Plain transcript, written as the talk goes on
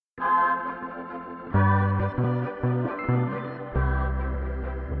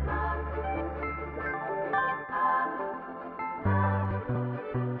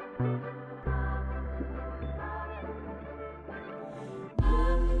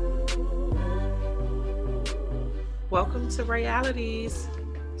Welcome to Realities.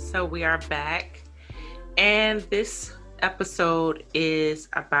 So we are back, and this episode is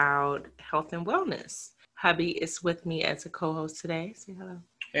about health and wellness. Hubby is with me as a co-host today. Say hello.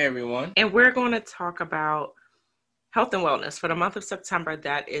 Hey everyone. And we're going to talk about health and wellness for the month of September.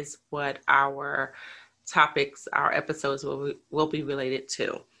 That is what our topics, our episodes will be related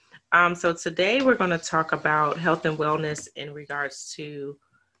to. So today we're going to talk about health and wellness in regards to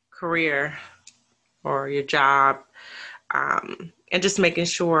career or your job, and just making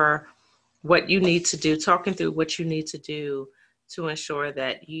sure what you need to do, talking through what you need to do to ensure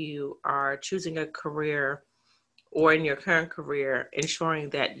that you are choosing a career or in your current career,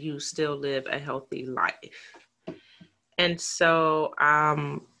 ensuring that you still live a healthy life. And so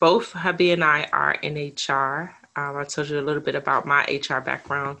both hubby and I are in HR. I told you a little bit about my HR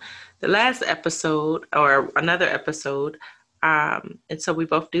background the last episode or another episode. And so we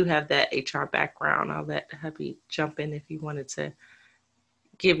both do have that HR background. I'll let hubby jump in if he wanted to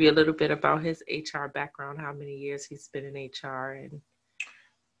give you a little bit about his HR background, how many years he's been in HR.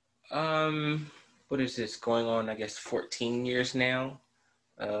 And what is this going on? I guess 14 years now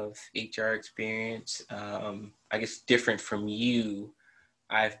of HR experience. I guess different from you,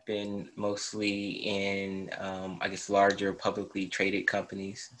 I've been mostly in, larger publicly traded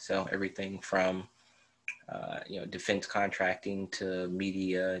companies. So everything from, defense contracting to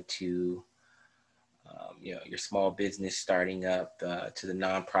media to, your small business starting up to the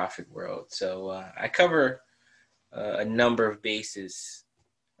nonprofit world. So I cover a number of bases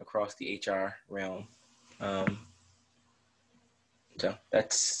across the HR realm. So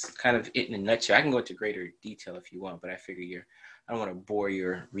that's kind of it in a nutshell. I can go into greater detail if you want, but I figure I don't want to bore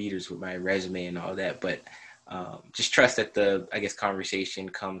your readers with my resume and all that, but just trust that the conversation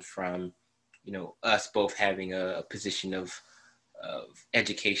comes from, us both having a position of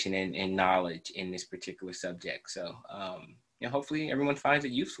education and knowledge in this particular subject. So, hopefully everyone finds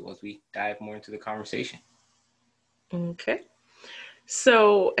it useful as we dive more into the conversation. Okay.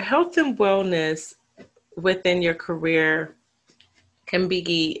 So health and wellness within your career can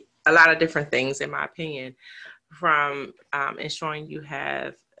be a lot of different things, in my opinion, from ensuring you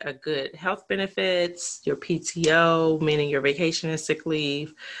have a good health benefits, your PTO, meaning your vacation and sick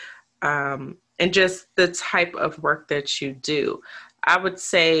leave, and just the type of work that you do. I would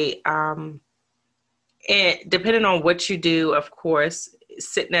say, depending on what you do, of course,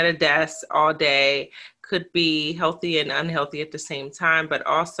 sitting at a desk all day could be healthy and unhealthy at the same time. But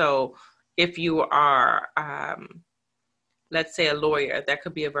also, if you are, let's say, a lawyer, that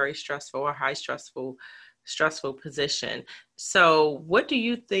could be a very stressful or high stressful position. So what do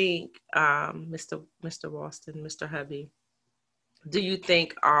you think, Mr. Ralston, Mr. Hubby, do you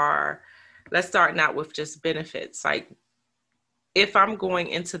think let's start out with just benefits. Like, if I'm going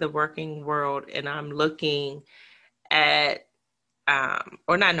into the working world and I'm looking at,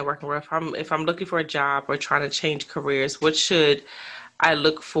 or not in the working world, if I'm looking for a job or trying to change careers, what should I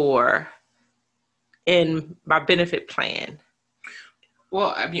look for in my benefit plan?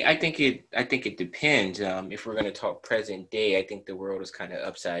 Well, I mean, I think it depends. If we're going to talk present day, I think the world is kind of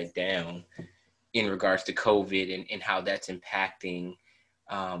upside down in regards to COVID and how that's impacting.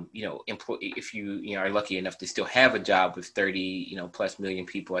 If you are lucky enough to still have a job with 30 plus million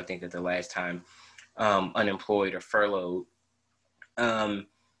people, I think at the last time unemployed or furloughed.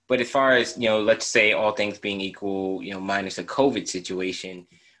 But as far as let's say all things being equal, minus a COVID situation.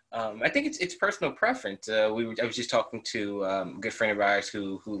 I think it's personal preference. I was just talking to a good friend of ours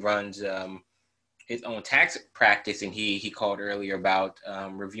who runs his own tax practice, and he called earlier about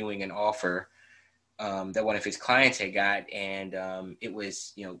reviewing an offer that one of his clients had got, and it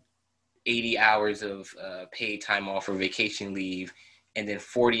was 80 hours of paid time off or vacation leave, and then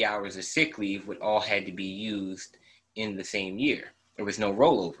 40 hours of sick leave, would all had to be used in the same year. There was no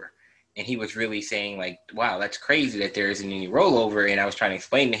rollover. And he was really saying, like, wow, that's crazy that there isn't any rollover. And I was trying to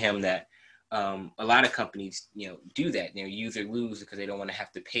explain to him that a lot of companies, do that. Use or lose because they don't want to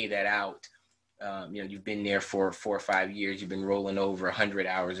have to pay that out. You've been there for 4 or 5 years. You've been rolling over 100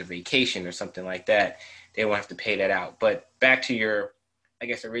 hours of vacation or something like that. They won't have to pay that out. But back to your,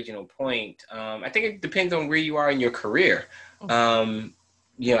 original point, I think it depends on where you are in your career. I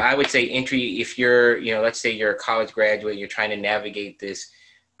would say entry, if you're, let's say you're a college graduate, you're trying to navigate this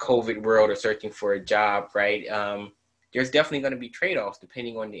COVID world or searching for a job, right? There's definitely going to be trade-offs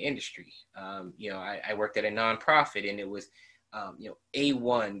depending on the industry. I worked at a nonprofit, and it was,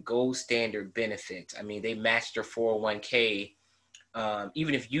 A1 gold standard benefits. I mean, they matched your 401k.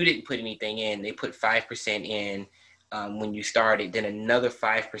 Even if you didn't put anything in, they put 5% in when you started, then another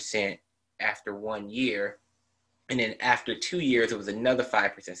 5% after 1 year. And then after 2 years, it was another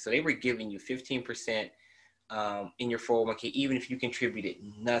 5%. So they were giving you 15% in your 401k, even if you contributed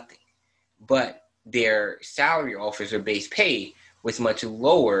nothing. But their salary offers or base pay was much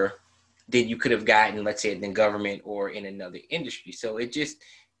lower than you could have gotten, let's say, in the government or in another industry. So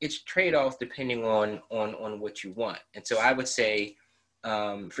it's trade-offs depending on what you want. And so I would say,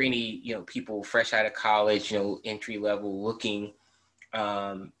 for any people fresh out of college, entry level looking,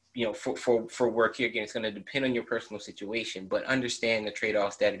 for work here, again, it's going to depend on your personal situation, but understand the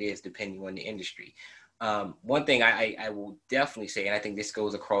trade-offs that it is depending on the industry. One thing I will definitely say, and I think this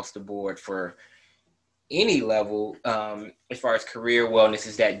goes across the board for any level, as far as career wellness,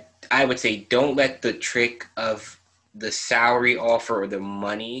 is that I would say don't let the trick of the salary offer or the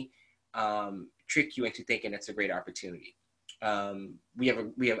money trick you into thinking that's a great opportunity. I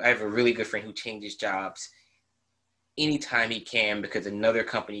have a really good friend who changes jobs anytime he can because another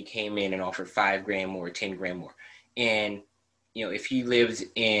company came in and offered $5,000 more, $10,000 more. And, if he lives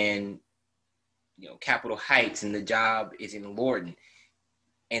in, Capitol Heights and the job is in Lorton,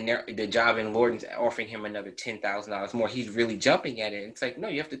 and the job in Lorton's offering him another $10,000 more, he's really jumping at it. It's like, no,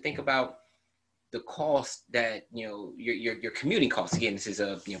 you have to think about the cost that, your commuting costs. Again, this is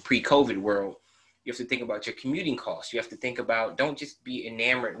a pre-COVID world. You have to think about your commuting costs. You have to think about, don't just be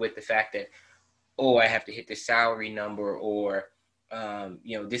enamored with the fact that, oh, I have to hit the salary number, or,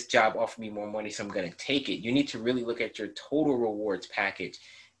 this job offered me more money, so I'm going to take it. You need to really look at your total rewards package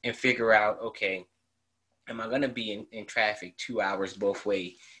and figure out, okay, am I going to be in traffic 2 hours both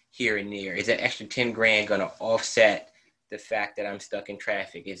way here and there? Is that extra $10,000 going to offset the fact that I'm stuck in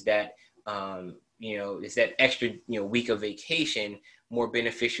traffic? Is that, is that extra, week of vacation more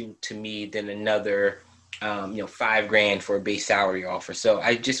beneficial to me than another, $5,000 for a base salary offer? So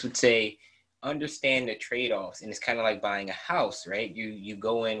I just would say, understand the trade-offs. And it's kind of like buying a house, right? You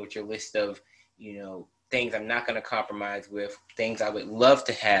go in with your list of, things I'm not going to compromise with, things I would love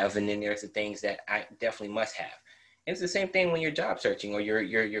to have, and then there's the things that I definitely must have. And it's the same thing when you're job searching or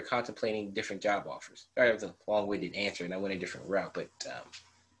you're contemplating different job offers. Sorry, that was a long-winded answer and I went a different route, but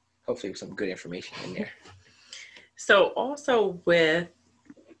hopefully there's some good information in there. So also with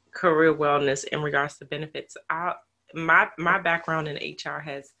career wellness in regards to benefits, my background in HR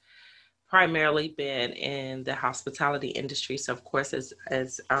has primarily been in the hospitality industry. So of course, as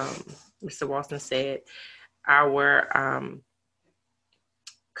Mr. Walton said, our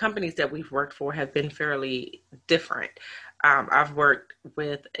companies that we've worked for have been fairly different. I've worked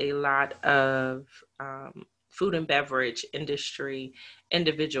with a lot of food and beverage industry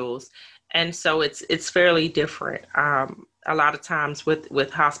individuals, and so it's fairly different. A lot of times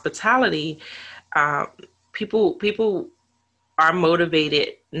with hospitality, people are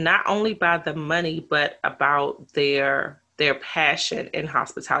motivated not only by the money, but about their passion in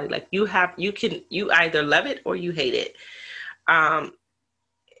hospitality. Like you either love it or you hate it. I've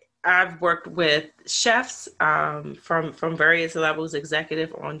worked with chefs from various levels,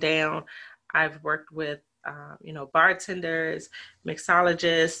 executive on down. I've worked with bartenders,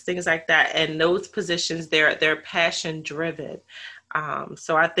 mixologists, things like that. And those positions, they're passion driven.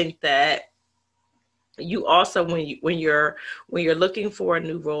 So I think that you also, when you're looking for a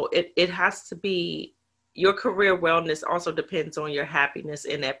new role, it has to be, your career wellness also depends on your happiness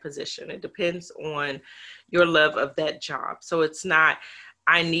in that position. It depends on your love of that job. So it's not,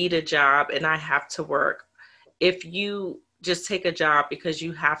 I need a job and I have to work. If you just take a job because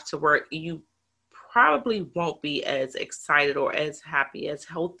you have to work, you probably won't be as excited or as happy, as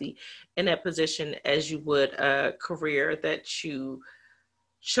healthy in that position as you would a career that you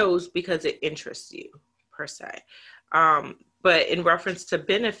chose because it interests you, per se. But in reference to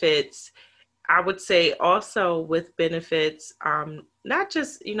benefits, I would say also with benefits, not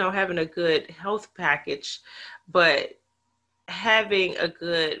just, having a good health package, but having a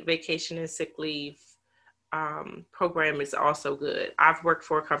good vacation and sick leave program is also good. I've worked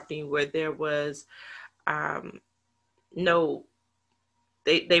for a company where there was they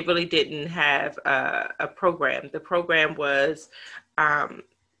really didn't have a program. The program was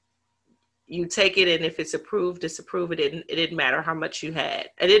you take it, and if it's approved, disapprove it. It didn't matter how much you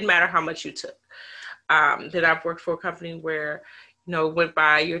had. It didn't matter how much you took. Then I've worked for a company where, went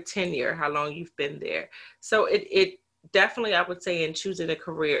by your tenure, how long you've been there. So it definitely, I would say, in choosing a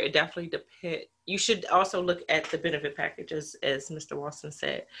career, it definitely depends. You should also look at the benefit package, as Mr. Walton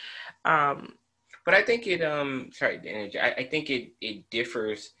said. But I think it, I think it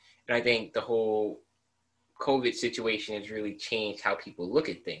differs. And I think the whole COVID situation has really changed how people look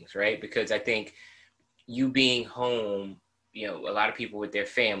at things, right? Because I think you being home, a lot of people with their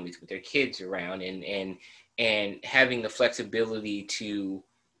families, with their kids around, and having the flexibility to,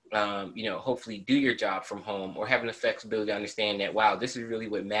 hopefully do your job from home, or having the flexibility to understand that, wow, this is really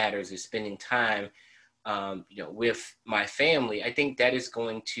what matters, is spending time with my family, I think that is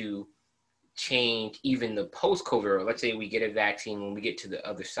going to change even the post-COVID world. Let's say we get a vaccine when we get to the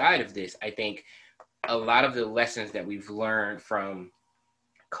other side of this. I think a lot of the lessons that we've learned from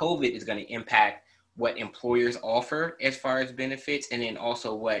COVID is going to impact what employers offer as far as benefits, and then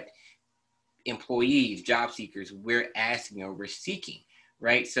also what employees, job seekers, we're asking or we're seeking,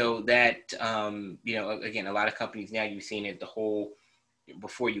 right? So that, again, a lot of companies now, you've seen it, the whole,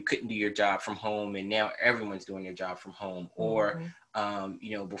 before you couldn't do your job from home, and now everyone's doing their job from home. Or,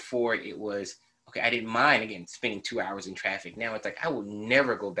 before it was, okay, I didn't mind, again, spending 2 hours in traffic. Now it's like, I will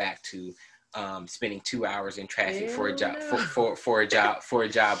never go back to spending 2 hours in traffic for a job, for a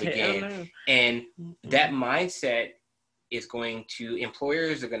job again. And that mindset is going to,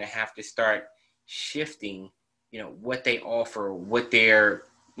 employers are going to have to start shifting, what they offer, what their,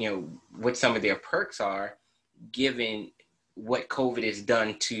 what some of their perks are, given what COVID has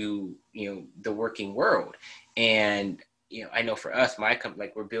done to, the working world. And, I know for us, my company,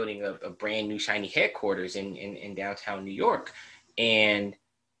 like, we're building a brand new shiny headquarters in downtown New York. And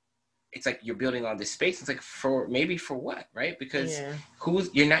it's like, you're building all this space. It's like, for what, right? Because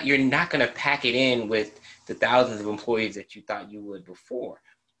you're not going to pack it in with the thousands of employees that you thought you would before.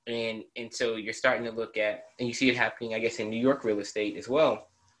 And so you're starting to look at, and you see it happening, I guess, in New York real estate as well,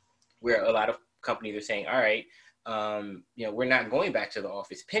 where a lot of companies are saying, all right, we're not going back to the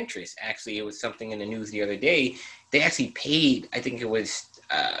office. Pinterest, actually, it was something in the news the other day. They actually paid, I think it was,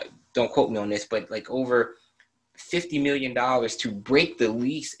 don't quote me on this, but like over $50 million to break the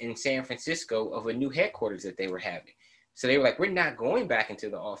lease in San Francisco of a new headquarters that they were having. So they were like, we're not going back into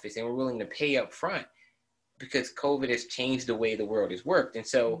the office, and we're willing to pay up front because COVID has changed the way the world has worked. And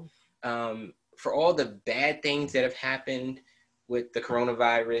so for all the bad things that have happened with the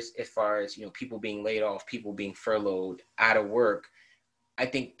coronavirus, as far as, people being laid off, people being furloughed, out of work, I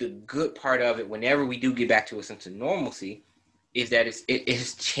think the good part of it, whenever we do get back to a sense of normalcy, is that it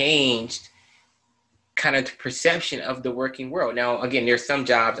has changed kind of the perception of the working world. Now, again, there's some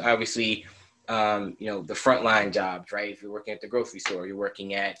jobs, obviously, the frontline jobs, right? If you're working at the grocery store, you're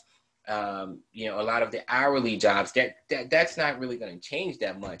working at, a lot of the hourly jobs, that's not really going to change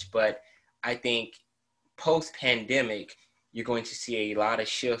that much. But I think post-pandemic, you're going to see a lot of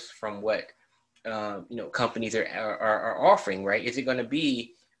shifts from what, companies are offering, right? Is it going to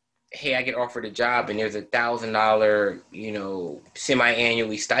be, hey, I get offered a job and there's $1,000,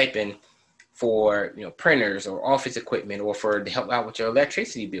 semi-annually stipend for, printers or office equipment, or to help out with your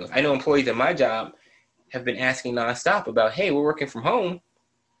electricity bills? I know employees at my job have been asking nonstop about, hey, we're working from home.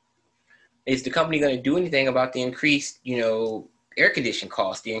 Is the company going to do anything about the increased, air condition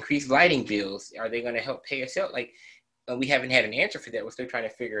costs, the increased lighting bills? Are they going to help pay us out? Like, we haven't had an answer for that. We're still trying to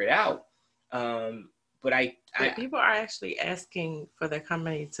figure it out. But people are actually asking for the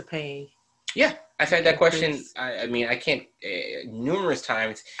company to pay. Yeah, I've had that question. I can't, numerous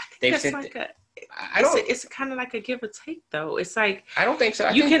times. They've sent. It's kind of like a give or take, though. It's like, I don't think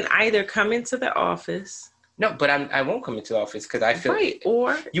so. You can either come into the office. No, but I won't come into the office because I feel right,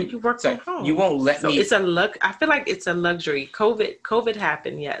 or you work from home. You won't let me. It's I feel like it's a luxury. COVID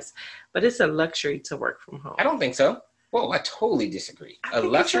happened, yes, but it's a luxury to work from home. I don't think so. Whoa, I totally disagree. A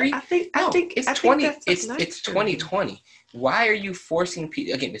luxury? It's 2020. Why are you forcing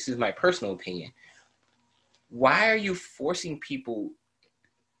people? Again, this is my personal opinion. Why are you forcing people?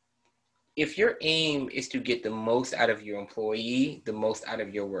 If your aim is to get the most out of your employee, the most out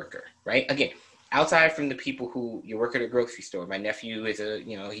of your worker, right? Again, outside from the people who you work at a grocery store. My nephew is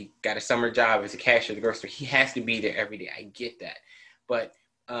he got a summer job as a cashier at the grocery store. He has to be there every day. I get that. But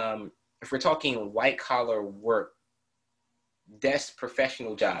if we're talking white collar work, desk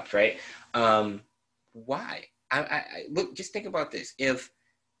professional jobs, right? Why? I look, just think about this. If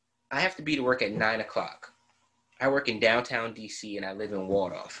I have to be to work at 9:00, I work in downtown DC and I live in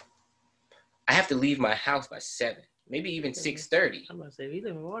Waldorf. I have to leave my house by 7, maybe even 6:30. I'm gonna say, if you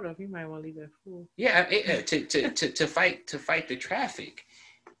live in Waldorf, you might want to leave at 4. Yeah, to fight the traffic,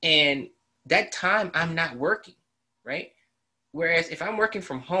 and that time I'm not working, right? Whereas if I'm working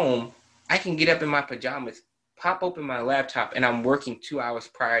from home, I can get up in my pajamas, pop open my laptop, and I'm working 2 hours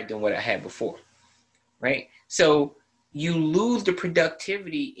prior than what I had before, right? So you lose the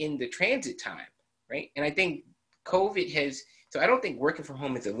productivity in the transit time, right? And I think COVID has, so I don't think working from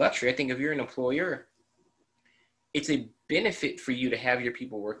home is a luxury. I think if you're an employer, it's a benefit for you to have your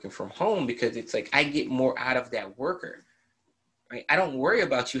people working from home, because it's like, I get more out of that worker, right? I don't worry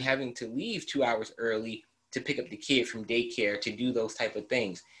about you having to leave 2 hours early to pick up the kid from daycare, to do those type of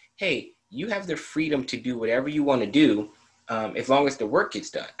things. Hey, you have the freedom to do whatever you want to do, as long as the work gets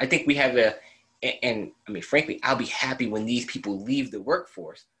done. I think we have frankly, I'll be happy when these people leave the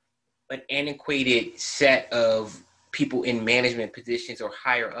workforce. an antiquated set of people in management positions or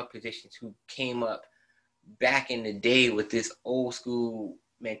higher up positions who came up back in the day with this old school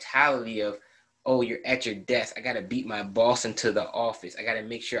mentality of, oh, you're at your desk, I gotta beat my boss into the office, I gotta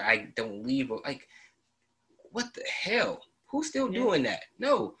make sure I don't leave. Like, what the hell? Who's still doing that?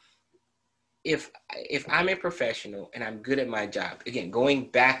 No. If I'm a professional and I'm good at my job, again, going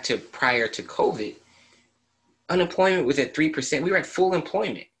back to prior to COVID, unemployment was at 3%. We were at full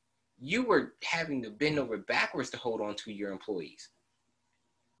employment. You were having to bend over backwards to hold on to your employees.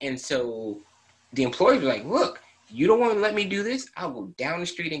 And so the employers were like, look, you don't want to let me do this? I'll go down the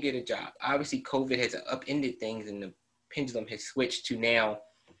street and get a job. Obviously, COVID has upended things and the pendulum has switched to now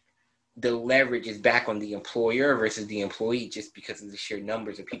the leverage is back on the employer versus the employee just because of the sheer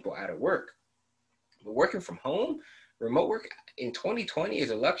numbers of people out of work. But working from home, remote work in 2020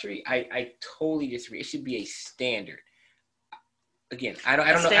 is a luxury. I totally disagree. It should be a standard. Again, I don't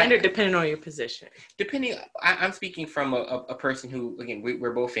know. Standard depending on your position. I'm speaking from a person who, again,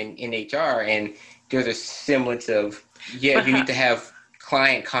 we're both in HR, and there's a semblance of, you need to have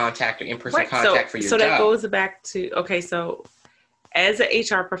client contact or in-person contact for your job. So that goes back to, okay, so as an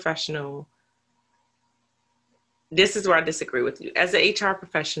HR professional, this is where I disagree with you. As an HR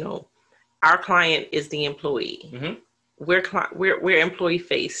professional, our client is the employee. Mm-hmm. We're employee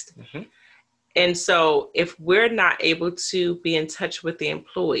faced. Mm-hmm. And so if we're not able to be in touch with the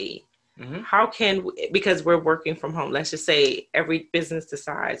employee, mm-hmm. how can we, because we're working from home, let's just say every business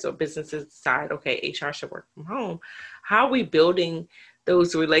decides or businesses decide, okay, HR should work from home. How are we building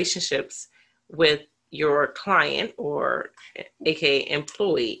those relationships with your client or aka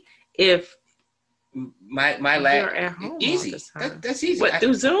employee if my last at home easy that's easy. What,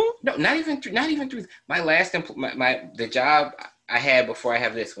 through Zoom? No, not even through my last the job I had before I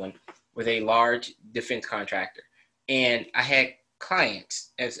have this one was a large defense contractor, and I had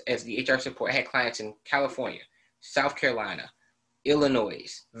clients as the HR support. I had clients in California, South Carolina,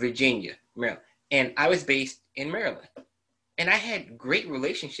 Illinois, Virginia, Maryland, and I was based in Maryland. And I had great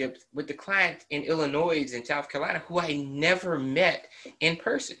relationships with the clients in Illinois and South Carolina who I never met in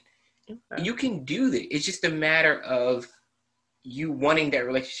person. Okay. You can do that. It's just a matter of you wanting that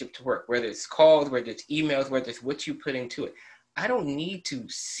relationship to work, whether it's calls, whether it's emails, whether it's what you put into it. I don't need to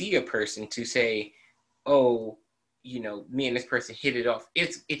see a person to say, oh, me and this person hit it off.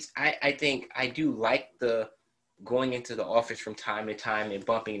 I think I do like the going into the office from time to time and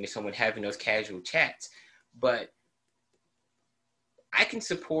bumping into someone, having those casual chats, but I can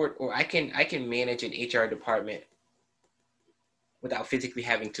support, or I can manage an HR department without physically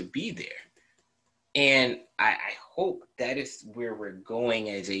having to be there. And I hope that is where we're going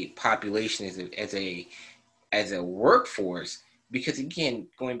as a population, as a workforce, because again,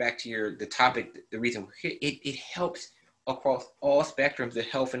 going back to the topic, the reason we're here, it helps across all spectrums of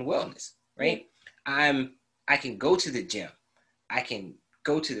health and wellness, right? I can go to the gym, I can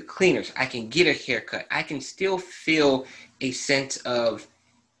go to the cleaners, I can get a haircut, I can still feel a sense of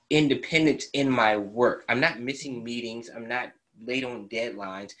independence in my work. I'm not missing meetings, I'm not late on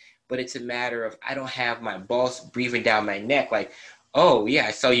deadlines, but it's a matter of I don't have my boss breathing down my neck like, oh yeah,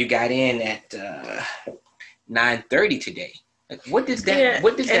 I saw you got in at 9:30 today. Like, what does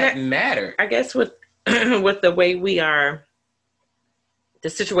that matter? I guess with with the way we are, the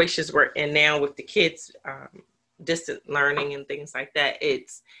situations we're in now with the kids, distant learning and things like that,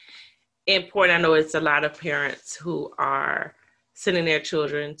 it's important. I know it's a lot of parents who are sending their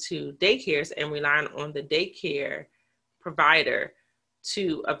children to daycares and relying on the daycare provider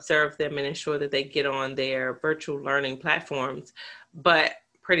to observe them and ensure that they get on their virtual learning platforms. But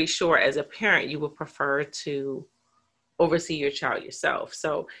pretty sure as a parent, you would prefer to oversee your child yourself.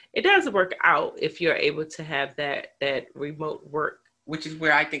 So it does work out if you're able to have that remote work. Which is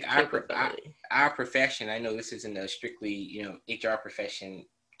where I think our profession, I know this isn't a strictly, HR profession,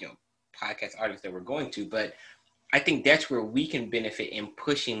 podcast audience that we're going to, but I think that's where we can benefit in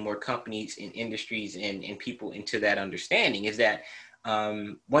pushing more companies and industries and people into that understanding is that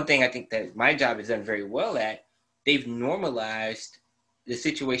one thing I think that my job has done very well at, they've normalized the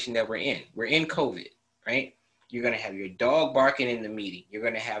situation that we're in. We're in COVID, right? You're going to have your dog barking in the meeting. You're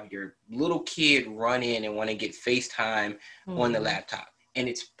going to have your little kid run in and want to get FaceTime on the laptop. And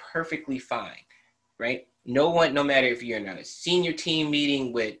it's perfectly fine, right? No matter if you're in a senior team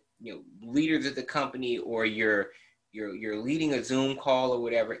meeting with leaders of the company or you're leading a Zoom call or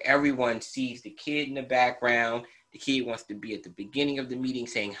whatever, everyone sees the kid in the background. The kid wants to be at the beginning of the meeting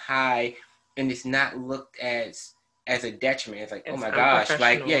saying hi, and it's not looked as a detriment. It's like, oh my gosh,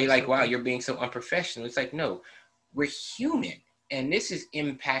 like, yeah, you're like, wow, you're being so unprofessional. It's like, no, we're human. And this has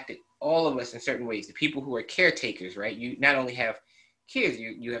impacted all of us in certain ways. The people who are caretakers, right? You not only have kids.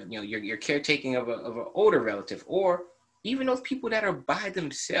 You have, you're caretaking of an older relative, or even those people that are by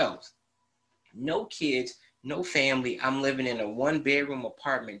themselves. No kids, no family. I'm living in a 1-bedroom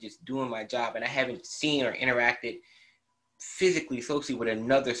apartment, just doing my job, and I haven't seen or interacted physically, socially with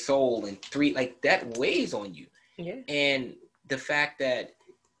another soul in 3. Like, that weighs on you. Yeah. And the fact that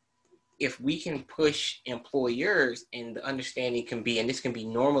if we can push employers, and the understanding can be, and this can be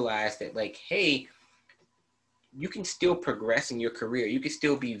normalized, that like, hey, you can still progress in your career. You can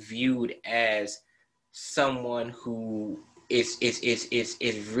still be viewed as someone who is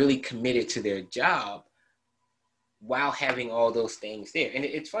really committed to their job while having all those things there. And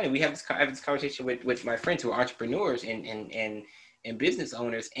it's funny, I have this conversation with my friends who are entrepreneurs and business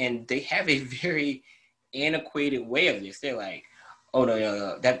owners, and they have a very antiquated way of this. They're like, oh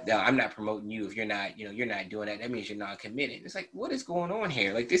no, I'm not promoting you if you're not, you're not doing that. That means you're not committed. It's like, what is going on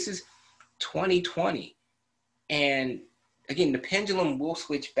here? Like, this is 2020. And again, the pendulum will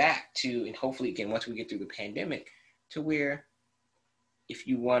switch back to, and hopefully again, once we get through the pandemic, to where if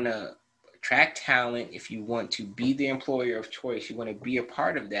you want to attract talent, if you want to be the employer of choice, you want to be a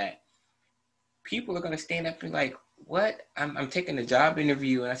part of that, people are going to stand up and be like, what? I'm taking a job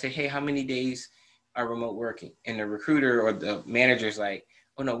interview, and I say, hey, how many days are remote working? And the recruiter or the manager's like,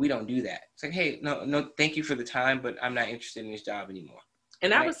 oh no, we don't do that. It's like, hey, no, thank you for the time, but I'm not interested in this job anymore.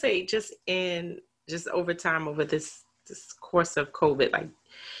 And right? I would say just over time, over this course of COVID, like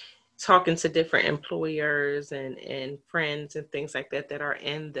talking to different employers and friends and things like that are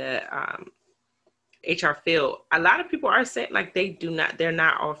in the HR field, a lot of people are saying like they're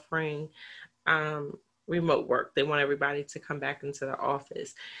not offering remote work. They want everybody to come back into the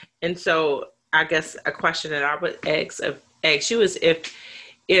office. And so I guess a question that I would ask you is if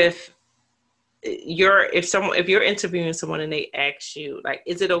you're interviewing someone and they ask you, like,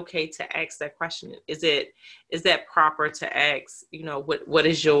 is it okay to ask that question? Is that proper to ask, what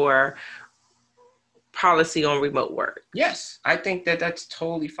is your policy on remote work? Yes, I think that's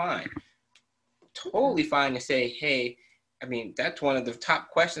totally fine. Totally fine to say, hey, I mean, that's one of the top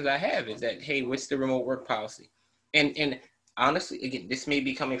questions I have is that, hey, what's the remote work policy? And honestly, again, this may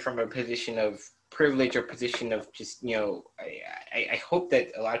be coming from a position of privilege or position of just, I hope that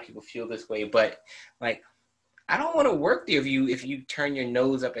a lot of people feel this way, but like, I don't want to work there if you turn your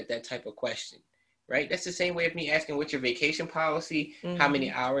nose up at that type of question, right? That's the same way of me asking, what's your vacation policy? Mm-hmm. How many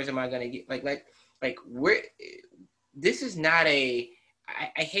hours am I going to get? Like this is not I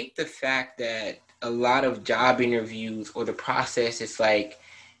hate the fact that a lot of job interviews or the process is like,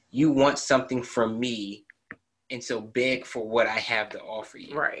 you want something from me, and so beg for what I have to offer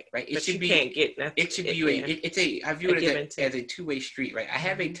you. Right. It should be. Can't get nothing. It should be I view it as a two-way street, right? I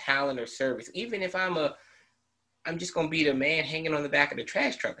have a talent or service, even if I'm just gonna be the man hanging on the back of the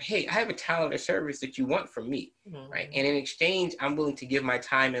trash truck. Hey, I have a talent or service that you want from me, right? And in exchange, I'm willing to give my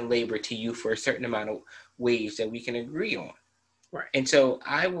time and labor to you for a certain amount of wage that we can agree on. Right. And so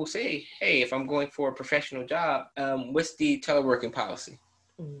I will say, hey, if I'm going for a professional job, what's the teleworking policy?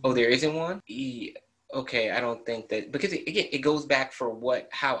 Mm-hmm. Oh, there isn't one? Yeah. Okay, I don't think that, because it goes back for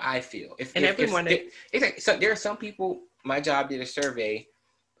how I feel. There are some people, my job did a survey,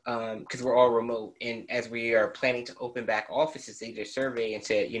 because we're all remote, and as we are planning to open back offices, they did a survey and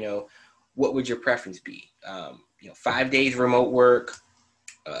said, what would your preference be? 5 days remote work,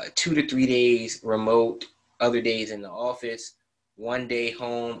 2 to 3 days remote, other days in the office, 1 day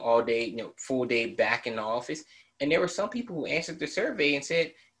home, all day, full day back in the office. And there were some people who answered the survey and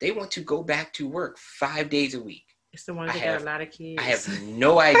said they want to go back to work 5 days a week. It's the ones that got a lot of kids. I have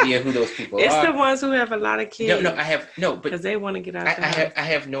no idea who those people are. It's the ones who have a lot of kids. But because they want to get out. I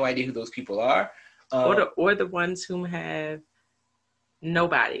have no idea who those people are. Or the ones who have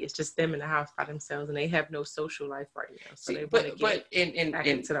nobody. It's just them in the house by themselves, and they have no social life right now. So they want to get back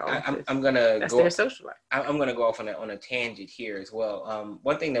into the office. That's their social life. I'm gonna go off on a tangent here as well.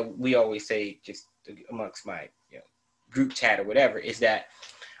 One thing that we always say, just amongst my group chat or whatever, is that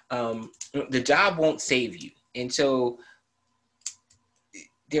the job won't save you. And so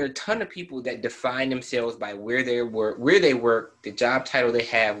there are a ton of people that define themselves by where they work, the job title they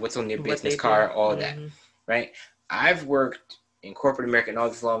have, what's on their business card, all that, right? I've worked in corporate America and all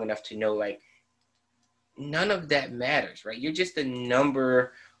this long enough to know, like, none of that matters, right? You're just a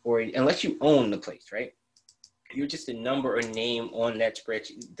number, or unless you own the place, right? You're just a number or name on that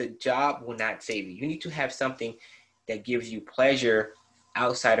spreadsheet. The job will not save you. You need to have something that gives you pleasure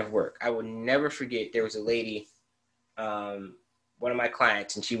outside of work. I will never forget, there was a lady, one of my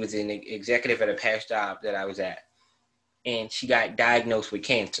clients, and she was an executive at a past job that I was at, and she got diagnosed with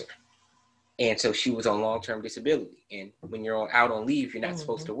cancer. And so she was on long-term disability. And when you're out on leave, you're not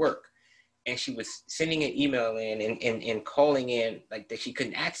supposed to work. and she was sending an email in and calling in like that she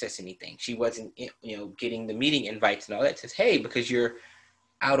couldn't access anything. She wasn't, getting the meeting invites and all that. It says, hey, because you're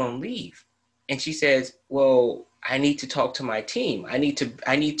out on leave. And she says, well, I need to talk to my team. I need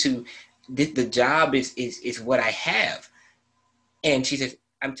to, the job is what I have. And she says,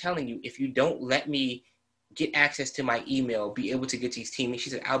 I'm telling you, if you don't let me get access to my email, be able to get to these team meetings, she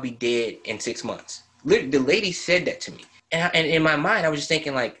said, I'll be dead in 6 months. The lady said that to me. And in my mind, I was just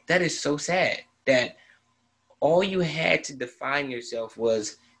thinking, like, that is so sad that all you had to define yourself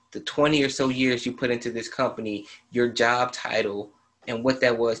was the 20 or so years you put into this company, your job title, and what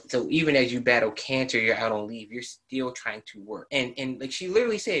that was. So even as you battle cancer, you're out on leave, you're still trying to work. And like she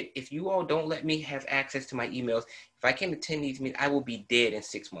literally said, if you all don't let me have access to my emails, if I can't attend these meetings, I will be dead in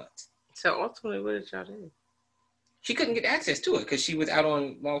 6 months. So ultimately, what did y'all do? She couldn't get access to it because she was out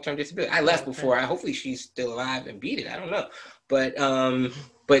on long-term disability. I left before. Hopefully she's still alive and beat it. I don't know. But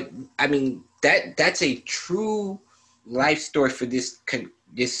I mean, that's a true life story for this.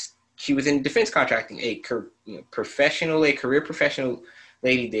 She was in defense contracting, a career professional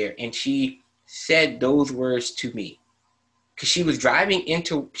lady there. And she said those words to me because she was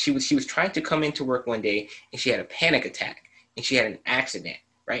she was trying to come into work one day and she had a panic attack and she had an accident.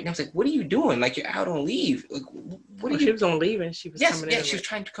 Right. And I was like, what are you doing? Like, you're out on leave. Like, what are you? She was on leave and she was coming in. Yes, she was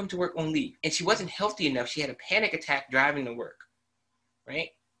trying to come to work on leave. And she wasn't healthy enough. She had a panic attack driving to work.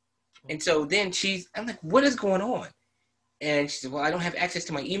 Right. And so then I'm like, what is going on? And she said, well, I don't have access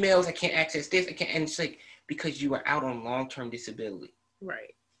to my emails. I can't access this. I can't. And it's like, because you are out on long-term disability.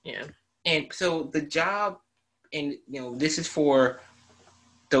 Right. Yeah. And so the job, and, this is for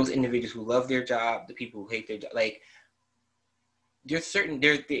those individuals who love their job, the people who hate their job. Like, there's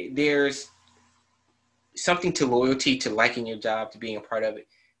something to loyalty, to liking your job, to being a part of it,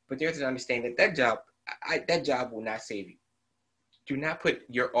 but there's an understanding that job will not save you. Do not put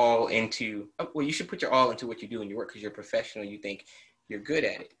your all into. Well, you should put your all into what you do in your work because you're a professional. You think you're good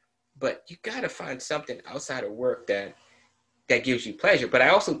at it, but you got to find something outside of work that gives you pleasure. But I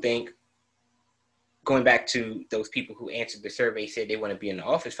also think, going back to those people who answered the survey, said they want to be in the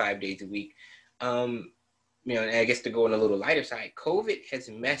office 5 days a week. And I guess to go on a little lighter side, COVID has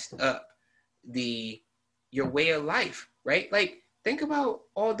messed up your way of life, right? Like, think about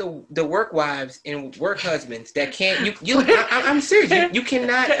all the work wives and work husbands that can't. I'm serious. You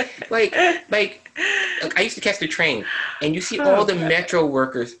cannot like. I used to catch the train, and you see all the metro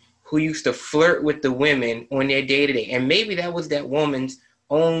workers who used to flirt with the women on their day to day, and maybe that was that woman's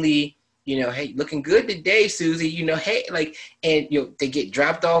only. Hey, looking good today, Susie. Hey, like, and they get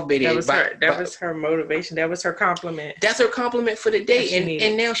dropped off. That was her motivation. That was her compliment. That's her compliment for the day.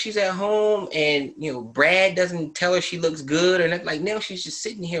 And now she's at home, and Brad doesn't tell her she looks good or nothing. Like, now she's just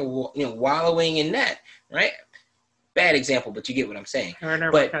sitting here, wallowing in that. Right? Bad example, but you get what I'm saying. Her and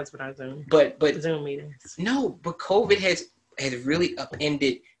her work husband are Zoom. But Zoom meetings. No, but COVID has really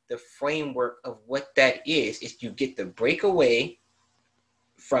upended the framework of what that is. Is you get the breakaway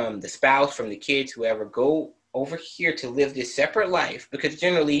from the spouse, from the kids, whoever, go over here to live this separate life, because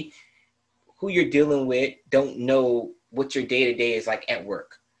generally who you're dealing with don't know what your day-to-day is like at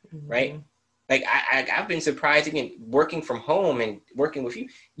work, right? Like, I've been surprised, again, working from home and working with you,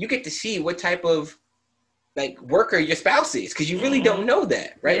 you get to see what type of, like, worker your spouse is, because you really don't know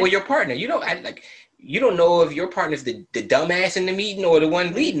that, right? Yeah. Or your partner. You don't know if your partner's the dumbass in the meeting or the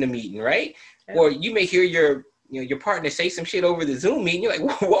one leading the meeting, right? Yeah. Or you may hear your partner say some shit over the Zoom meeting. You're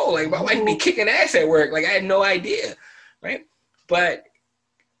like, whoa, like, my wife be kicking ass at work. Like, I had no idea, right? But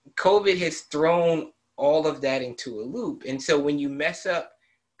COVID has thrown all of that into a loop. And so when you mess up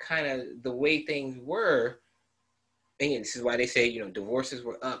kind of the way things were, and this is why they say, divorces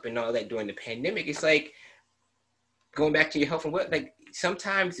were up and all that during the pandemic. It's like, going back to your health and wealth, like,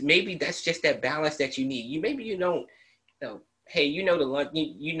 sometimes maybe that's just that balance that you need. Maybe you don't, hey, the lunch,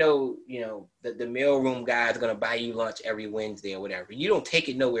 the mailroom guy is going to buy you lunch every Wednesday or whatever. You don't take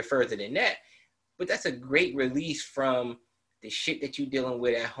it nowhere further than that. But that's a great release from the shit that you're dealing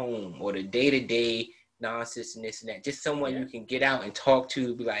with at home or the day-to-day nonsense and this and that. Just someone you can get out and talk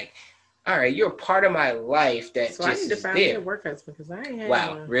to, be like, all right, you're a part of my life that so just I need to find me a work husband because I ain't had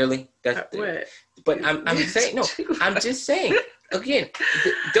wow, one. Really? That's what? But I'm saying, no, I'm just saying, again,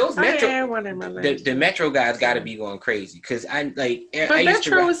 those the Metro guys got to be going crazy because But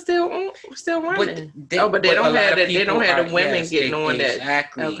Metro is still running. But they don't have the women getting on that.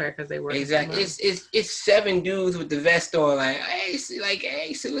 Exactly. Okay, because they work. Exactly. It's 7 dudes with the vest on, like, hey,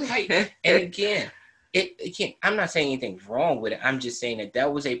 Sue, how you? And again, I'm not saying anything's wrong with it. I'm just saying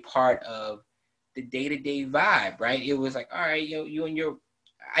that was a part of the day-to-day vibe, right? It was like, all right, you and your.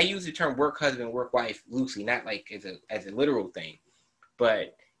 I use the term work husband, work wife loosely, not like as a literal thing,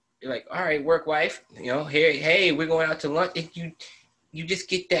 but you're like, all right, work wife, hey, we're going out to lunch. And you just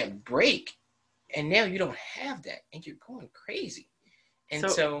get that break. And now you don't have that, and you're going crazy. And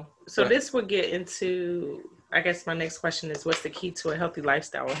so this would get into, I guess my next question is, what's the key to a healthy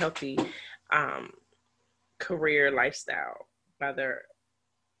lifestyle, a healthy career lifestyle, whether,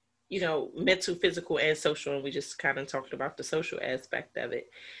 mental, physical, and social. And we just kind of talked about the social aspect of it.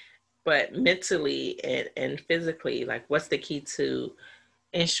 But mentally and physically, like, what's the key to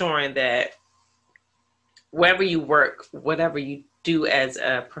ensuring that wherever you work, whatever you do as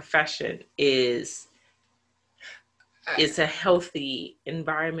a profession is a healthy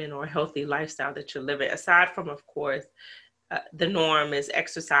environment or a healthy lifestyle that you're living, aside from, of course, the norm is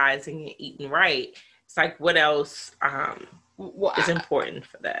exercising and eating right. It's like, what else is important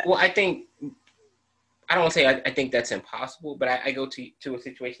for that? Well, I think, I don't want to say I think that's impossible, but I go to a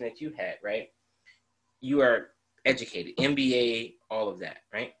situation that you had, right? You are educated, MBA, all of that,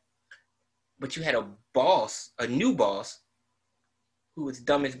 right? But you had a new boss, who was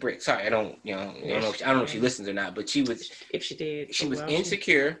dumb as bricks. Sorry, I don't know if she listens or not, but she was. If she did, she was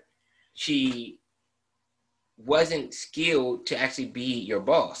insecure. She wasn't skilled to actually be your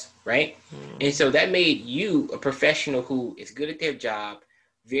boss, right? And so that made you a professional who is good at their job,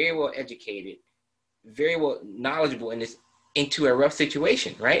 very well educated, very well knowledgeable into a rough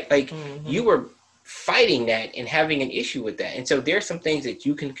situation, right? Like, you were fighting that and having an issue with that. And so there's some things that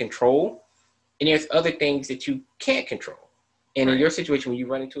you can control, and there's other things that you can't control. And in your situation, when you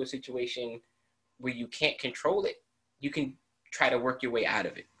run into a situation where you can't control it, you can try to work your way out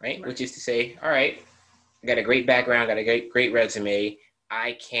of it, right? Which is to say, all right, I got a great background, got a great resume.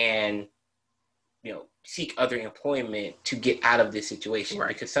 I can, seek other employment to get out of this situation. Right.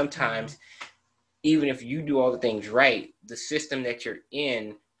 Because sometimes, even if you do all the things right, the system that you're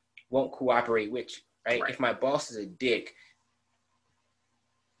in won't cooperate with you, right? If my boss is a dick,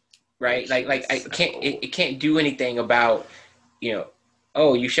 right? Like I can't, it can't do anything about,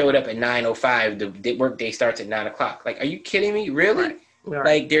 oh, you showed up at 9:05. The workday starts at 9:00. Like, are you kidding me? Really? Right.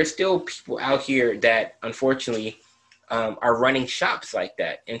 Like, there's still people out here that unfortunately are running shops like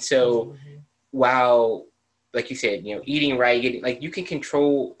that. And so while, like you said, eating right, you can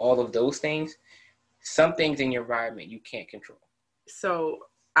control all of those things. Some things in your environment you can't control. So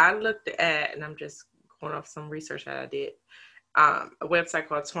I looked at, and I'm just going off some research that I did, a website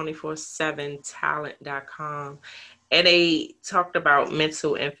called 247talent.com. And they talked about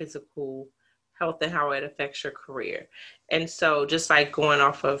mental and physical health and how it affects your career. And so, just like going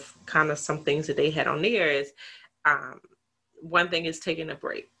off of kind of some things that they had on there is, one thing is taking a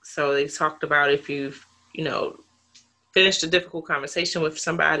break. So they talked about, if you've, finished a difficult conversation with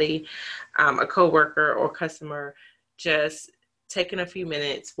somebody, a coworker or customer, just taking a few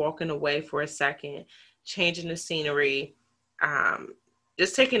minutes, walking away for a second, changing the scenery,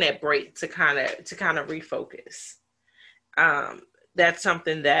 just taking that break to kind of refocus. That's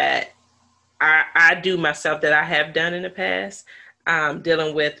something that I do myself, that I have done in the past,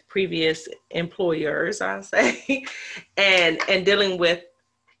 dealing with previous employers, I'll say, and dealing with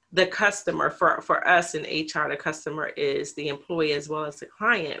the customer. For us in HR, the customer is the employee as well as the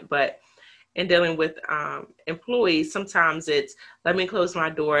client. But in dealing with employees, sometimes it's, let me close my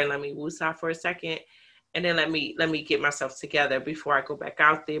door and let me woosah for a second, and then let me get myself together before I go back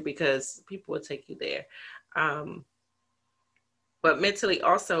out there, because people will take you there. But mentally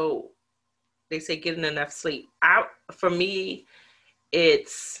also, they say getting enough sleep. For me,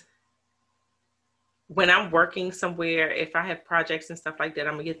 it's when I'm working somewhere, if I have projects and stuff like that,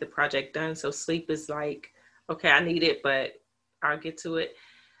 I'm gonna get the project done. So sleep is like, okay, I need it, but I'll get to it.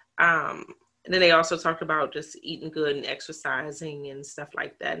 And then they also talked about just eating good and exercising and stuff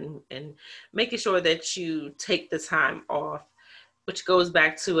like that, and making sure that you take the time off, which goes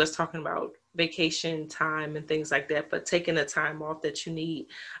back to us talking about vacation time and things like that, but taking the time off that you need.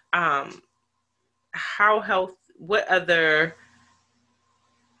 What other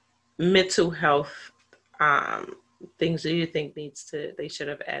mental health things do you think they should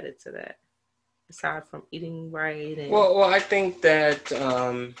have added to that, aside from eating right? And well, I think that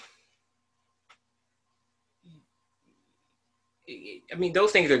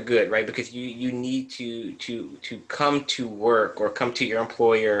those things are good, right? Because you need to come to work or come to your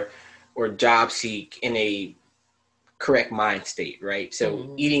employer or job seek in a correct mind state, right?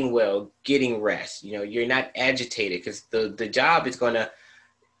 So eating well, getting rest, you're not agitated, because the job is going to,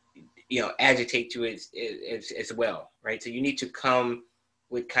 agitate you as well, right? So you need to come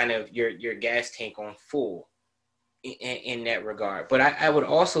with kind of your gas tank on full in that regard. But I would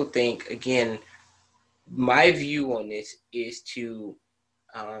also think, again, my view on this is to,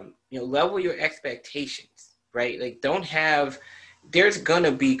 level your expectations, right? Like, don't have there's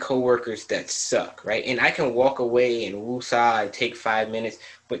gonna be coworkers that suck, right? And I can walk away and woosah and take 5 minutes,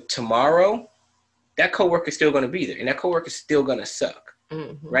 but tomorrow that coworker's still gonna be there, and that coworker's still gonna suck,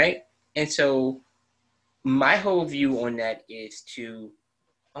 right? And so my whole view on that is to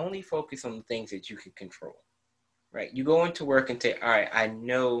only focus on the things that you can control, right? You go into work and say, all right, I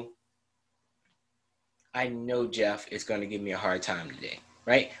know Jeff is going to give me a hard time today,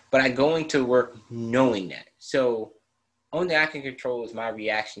 right? But I go into work knowing that. So only thing I can control is my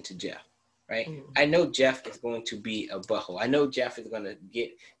reaction to Jeff, right? I know Jeff is going to be a butthole. I know Jeff is going to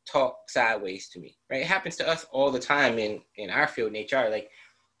talk sideways to me, right? It happens to us all the time in our field in HR. Like,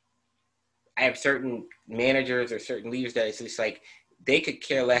 I have certain managers or certain leaders that it's just like they could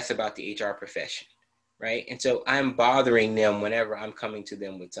care less about the HR profession, right? And so I'm bothering them whenever I'm coming to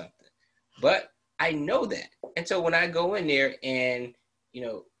them with something. But I know that. And so when I go in there and,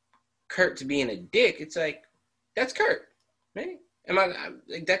 Kurt's being a dick, it's like, that's Kurt, right?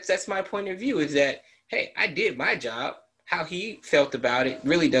 That's my point of view, is that, hey, I did my job. How he felt about it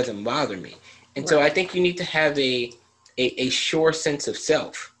really doesn't bother me. And so I think you need to have a sure sense of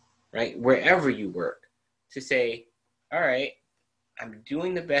self, right? Wherever you work, to say, all right, I'm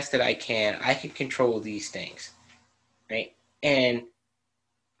doing the best that I can. I can control these things, right? And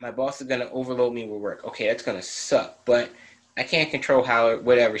my boss is going to overload me with work. Okay, that's going to suck, but I can't control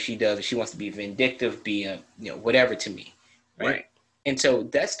whatever she does. If she wants to be vindictive, whatever to me, right? And so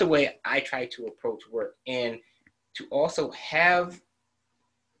that's the way I try to approach work, and to also have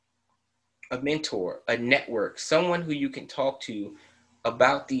a mentor, a network, someone who you can talk to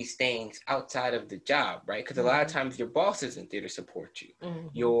about these things outside of the job, right? Because a lot of times your boss isn't there to support you.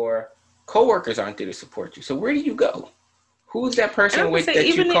 Your coworkers aren't there to support you. So where do you go? Who's that person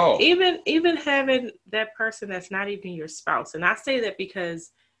you call? Even having that person that's not even your spouse. And I say that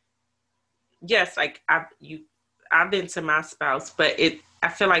because, yes, like I've been to my spouse, but I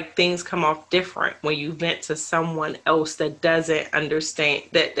feel like things come off different when you vent to someone else that doesn't understand,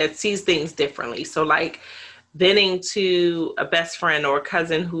 that sees things differently. So like, venting to a best friend or a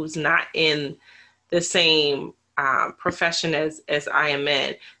cousin who's not in the same profession as I am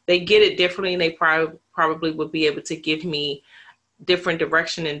in, they get it differently, and they probably would be able to give me different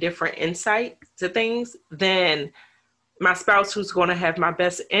direction and different insight to things than my spouse, who's going to have my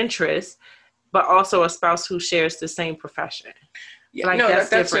best interest, but also a spouse who shares the same profession. Yeah, like, no, that's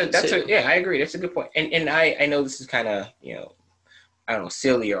different too. Yeah, I agree. That's a good point. And I know this is kind of, I don't know,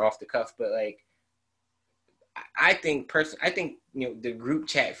 silly or off the cuff, but like, I think the group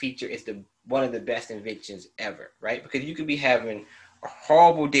chat feature is one of the best inventions ever, right? Because you could be having a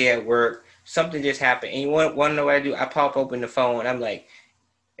horrible day at work, something just happened, and you want to know what I do? I pop open the phone, and I'm like,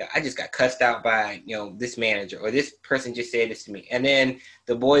 I just got cussed out by this manager, or this person just said this to me, and then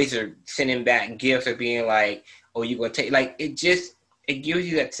the boys are sending back gifts or being like, oh, you're gonna take, like, it gives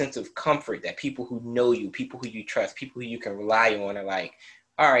you that sense of comfort that people who know you, people who you trust, people who you can rely on are like,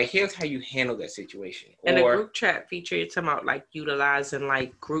 all right, here's how you handle that situation. And a group chat feature, you're talking about like utilizing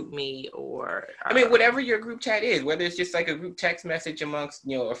like GroupMe or... whatever your group chat is, whether it's just like a group text message amongst,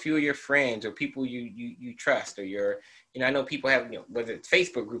 a few of your friends or people you trust, or I know people have, whether it's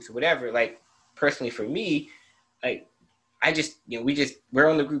Facebook groups or whatever. Like, personally for me, like, I just, we're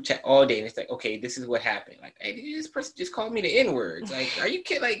on the group chat all day, and it's like, okay, this is what happened. Like, hey, this person just called me the N-words. Like, are you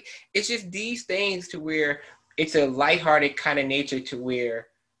kidding? Like, it's just these things to where it's a lighthearted kind of nature to where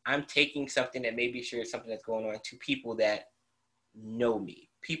I'm taking something that maybe sure is something that's going on to people that know me,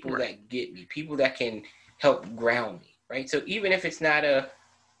 people that get me, people that can help ground me, right? So even if it's not a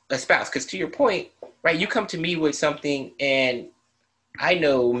spouse, because to your point, right, you come to me with something and I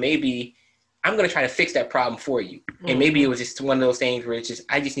know maybe I'm going to try to fix that problem for you. And maybe it was just one of those things where it's just,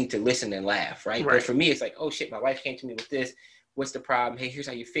 I just need to listen and laugh, right? But for me, it's like, oh shit, my wife came to me with this. What's the problem? Hey, here's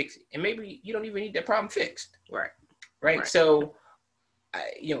how you fix it. And maybe you don't even need that problem fixed. Right. So,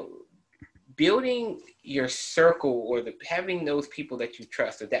 building your circle, or having those people that you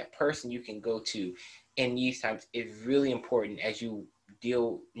trust, or that person you can go to in these times, is really important as you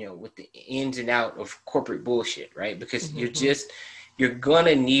deal, with the ins and out of corporate bullshit, right? Because you're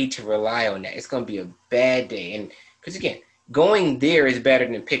gonna need to rely on that. It's gonna be a bad day, and because again, going there is better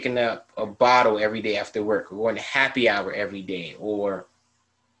than picking up a bottle every day after work, or going to happy hour every day, or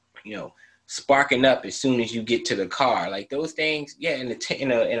sparking up as soon as you get to the car. Like, those things,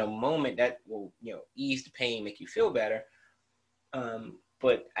 in a moment that will ease the pain, make you feel better.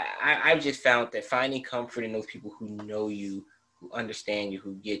 But I've just found that finding comfort in those people who know you, who understand you,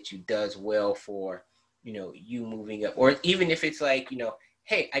 who get you, does well for you moving up. Or even if it's like,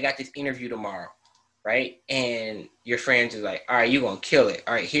 hey, I got this interview tomorrow, right? And your friends are like, all right, you're gonna kill it.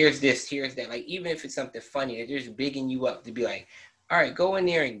 All right, here's this, here's that. Like, even if it's something funny, they're just bigging you up to be like, all right, go in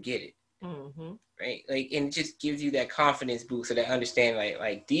there and get it. Mm-hmm. Right, like, and it just gives you that confidence boost, so that understand,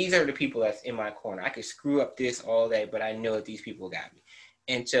 like these are the people that's in my corner. I could screw up this all day, but I know that these people got me.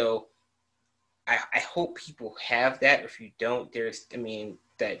 And so I hope people have that. If you don't, there's, I mean,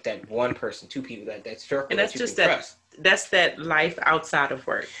 that one person, two people, that circle And that's that you just can trust. That's that life outside of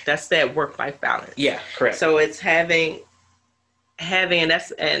work. That's that work-life balance. Yeah, correct. So it's having, and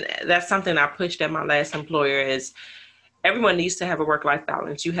that's something I pushed at my last employer is everyone needs to have a work-life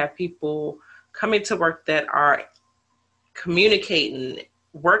balance. You have people coming to work that are communicating.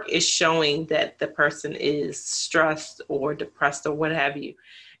 Work is showing that the person is stressed or depressed or what have you.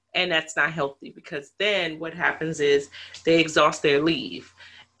 And that's not healthy, because then what happens is they exhaust their leave.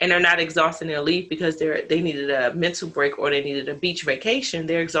 And they're not exhausting their leave because they needed a mental break or they needed a beach vacation.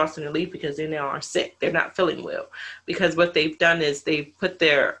 They're exhausting their leave because they now are sick. They're not feeling well. Because what they've done is they put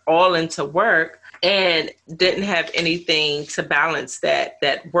their all into work and didn't have anything to balance that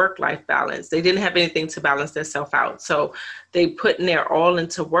work-life balance. They didn't have anything to balance themselves out. So they put in their all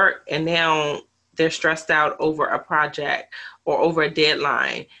into work, and now they're stressed out over a project or over a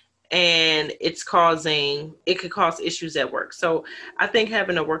deadline. And it could cause issues at work. So I think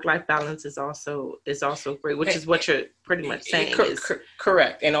having a work-life balance is also great, which is what you're pretty much saying.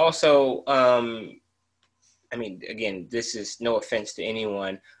 Correct. And also, I mean, again, this is no offense to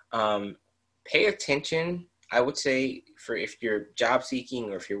anyone. Pay attention, I would say, for if you're job seeking,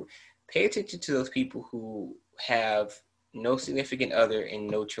 or if you're, pay attention to those people who have no significant other and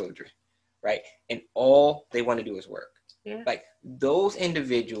no children, right? And all they want to do is work. Yeah. Like those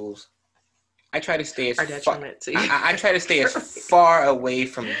individuals, I try to stay as I try to stay as far away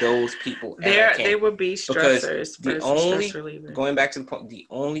from those people as I can. They would be stressors. Going back to the point, the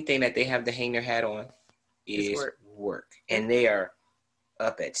only thing that they have to hang their hat on is work. And they are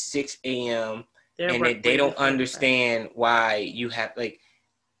up at 6 a.m. and they don't understand why you have, like,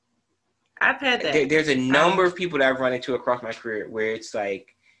 I've had that. There's a number of people that I've run into across my career where it's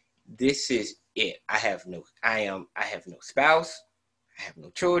like, this is it. I have no spouse, I have no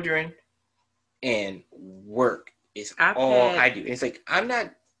children, and work is all I do. And it's like,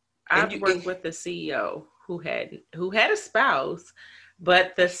 I've worked with the CEO who had a spouse,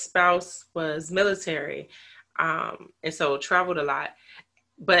 but the spouse was military, and so traveled a lot.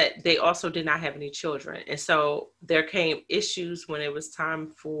 But they also did not have any children. And so there came issues when it was time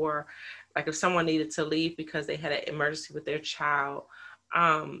for, like, if someone needed to leave because they had an emergency with their child,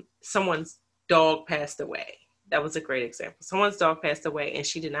 someone's dog passed away. That was a great example. Someone's dog passed away and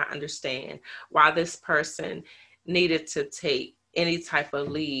she did not understand why this person needed to take any type of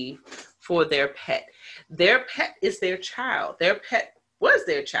leave for their pet. Their pet is their child. Their pet was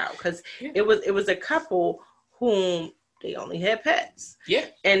their child, because it was a couple whom they only had pets. Yeah.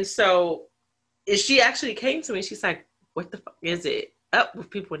 And so she actually came to me. She's like, what the fuck is it up with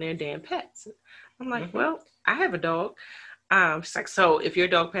people and their damn pets? I'm like, well, I have a dog. She's like, so if your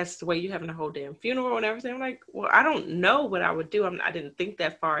dog passes away, you having a whole damn funeral and everything? I'm like, well, I don't know what I would do. I didn't think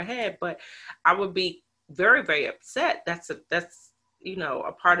that far ahead, but I would be very, very upset. That's a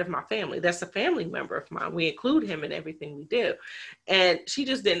part of my family. That's a family member of mine. We include him in everything we do. And she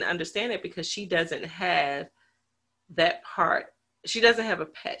just didn't understand it because she doesn't have that part. She doesn't have a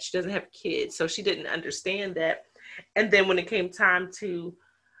pet. She doesn't have kids. So she didn't understand that. And then when it came time to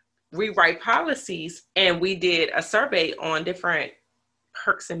rewrite policies, and we did a survey on different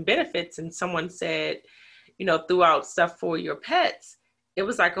perks and benefits, and someone said, throughout stuff for your pets, it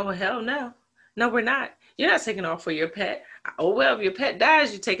was like, oh, hell no. No, we're not. You're not taking off for your pet. Oh, well, if your pet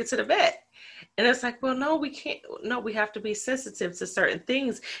dies, you take it to the vet. And it's like, well, no, we can't. No, we have to be sensitive to certain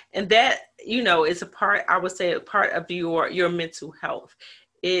things. And that, is a part, I would say, a part of your mental health.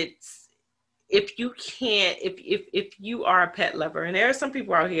 It's, if you can't, if you are a pet lover, and there are some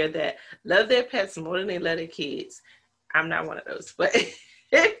people out here that love their pets more than they love their kids. I'm not one of those, but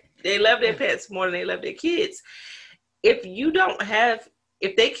they love their pets more than they love their kids. If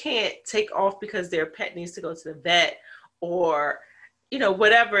they can't take off because their pet needs to go to the vet, or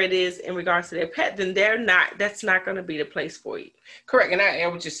whatever it is in regards to their pet, then that's not going to be the place for you. Correct. And I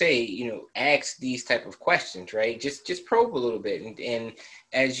would just say, ask these type of questions, right? Just probe a little bit. And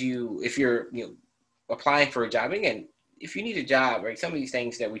if you're, applying for a job, again, if you need a job, right, some of these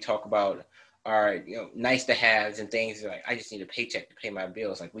things that we talk about are, nice to haves and things like, I just need a paycheck to pay my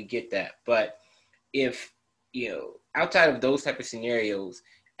bills. Like, we get that. But if, outside of those type of scenarios,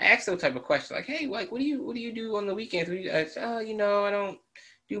 ask those type of questions, like, hey, like, what do you do on the weekends? I don't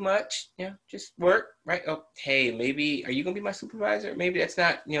do much, just work, right? Oh, hey, maybe, are you gonna be my supervisor? Maybe that's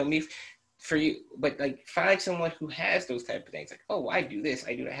not, me for you, but like, find someone who has those type of things, like, oh, I do this,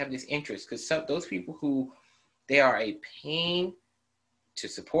 I have this interest, because those people who, they are a pain to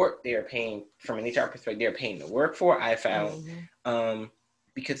support. They are paying, from an HR perspective, they're paying to work for. I found,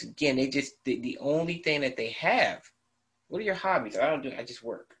 because again, they just the only thing that they have. What are your hobbies? I don't do. I just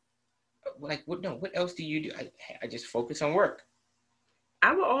work. Like what? No. What else do you do? I just focus on work.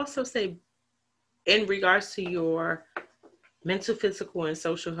 I will also say, in regards to your mental, physical, and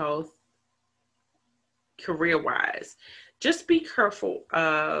social health, career-wise, just be careful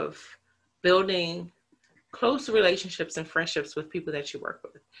of building close relationships and friendships with people that you work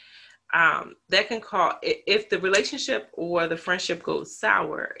with. That can cause, if the relationship or the friendship goes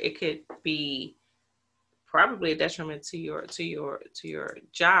sour, it could be probably a detriment to your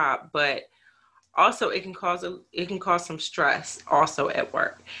job, but also it can cause some stress also at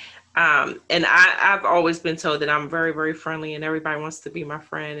work. And I've always been told that I'm very, very friendly and everybody wants to be my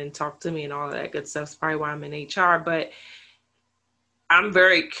friend and talk to me and all of that good stuff. That's probably why I'm in HR, but I'm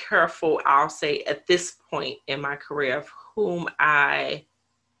very careful, I'll say, at this point in my career of whom I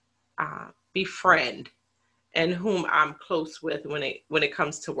befriend and whom I'm close with when it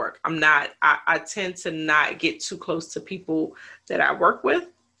comes to work. I tend to not get too close to people that I work with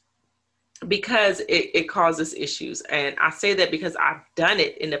because it causes issues. And I say that because I've done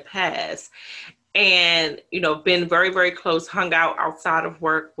it in the past and, been very, very close, hung out outside of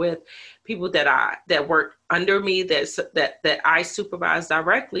work with people that work under me, that I supervise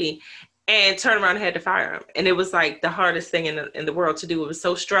directly, and turn around and had to fire them. And it was like the hardest thing in the world to do. It was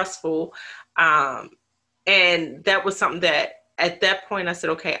so stressful. And that was something that at that point I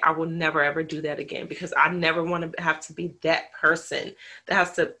said, okay, I will never, ever do that again, because I never want to have to be that person that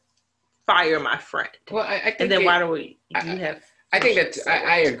has to fire my friend. Well, I think and then why do you have? I think that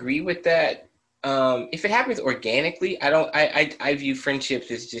I agree with that. If it happens organically, I view friendships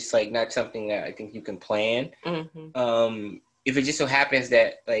as just like not something that I think you can plan. Mm-hmm. If it just so happens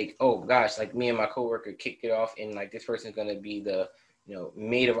that like, oh gosh, like me and my coworker kicked it off and like this person's going to be the,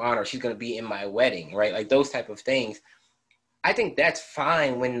 maid of honor. She's going to be in my wedding, right? Like those type of things. I think that's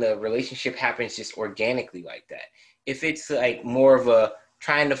fine when the relationship happens just organically like that. If it's like more of a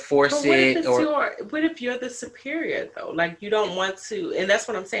trying to force it, what if you're the superior though? Like you don't want to, and that's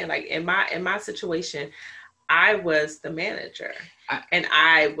what I'm saying. Like in my situation, I was the manager and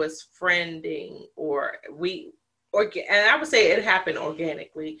I was friending and I would say it happened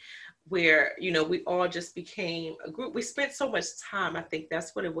organically where, we all just became a group. We spent so much time. I think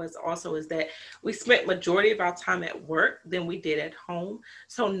that's what it was also, is that we spent majority of our time at work than we did at home.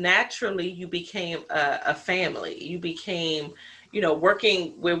 So naturally you became a family. You became,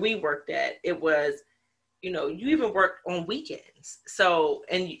 working where we worked at. It was, you even worked on weekends. So,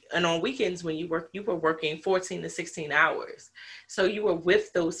 and on weekends when you were working 14 to 16 hours. So you were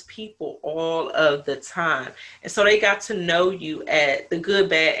with those people all of the time. And so they got to know you at the good,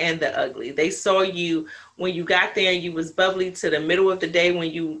 bad, and the ugly. They saw you when you got there and you was bubbly, to the middle of the day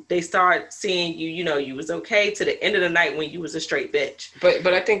when they start seeing you, you was okay, to the end of the night when you was a straight bitch.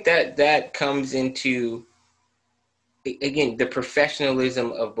 But I think that comes into, again, the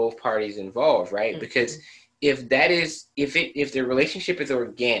professionalism of both parties involved, right? Mm-hmm. Because if the relationship is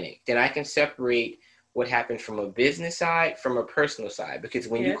organic, then I can separate what happened from a business side from a personal side. Because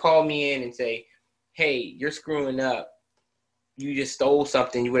when you call me in and say, hey, you're screwing up, you just stole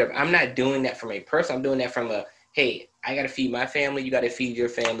something, whatever, I'm not doing that from a person. I'm doing that from a, hey, I got to feed my family, you got to feed your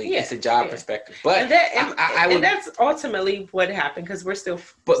family. It's a job perspective. But and that's ultimately what happened, because we're still.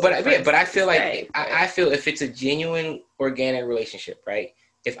 But I feel like I feel if it's a genuine organic relationship, right?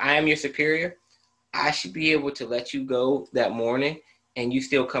 If I am your superior, I should be able to let you go that morning and you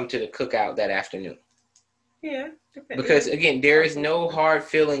still come to the cookout that afternoon. Yeah. Because again, there is no hard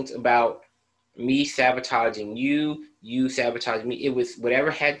feelings about me sabotaging you sabotaging me. It was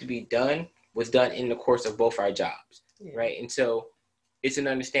whatever had to be done was done in the course of both our jobs. Yeah. Right. And so it's an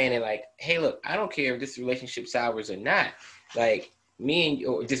understanding like, hey, look, I don't care if this relationship sours or not. Like me and you,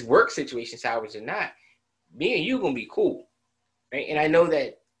 or this work situation sours or not, me and you gonna be cool. Right. And I know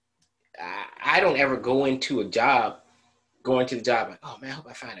that I don't ever go into the job like, oh man, I hope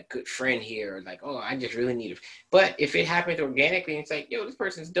I find a good friend here, or like, oh, I just really need But if it happens organically and it's like, yo, this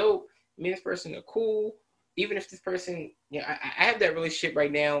person's dope, me and this person are cool, even if this person, I have that relationship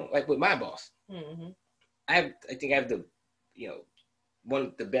right now, like with my boss. Mm-hmm. I think I have the, one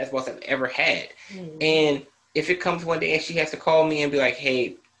of the best boss I've ever had. Mm-hmm. And if it comes one day and she has to call me and be like,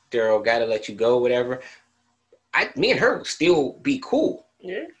 hey, Daryl, gotta let you go, whatever, me and her will still be cool.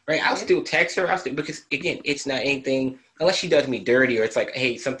 Yeah. Right. I'll still text her. Because again, it's not anything unless she does me dirty or it's like,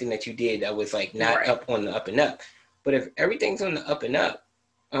 hey, something that you did that was like not up on the up and up. But if everything's on the up and up,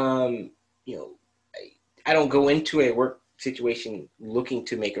 I don't go into a work situation looking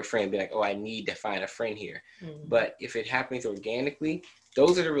to make a friend, be like, oh, I need to find a friend here. Mm-hmm. But if it happens organically,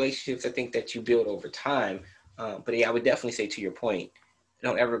 those are the relationships I think that you build over time. But yeah, I would definitely say, to your point,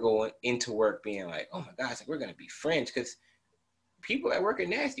 don't ever go into work being like, oh my gosh, like, we're going to be friends, because people at work are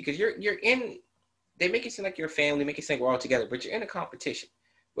nasty, because they make it seem like you're a family, make it seem like we're all together, but you're in a competition,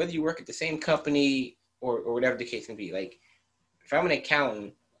 whether you work at the same company or whatever the case may be. Like, if I'm an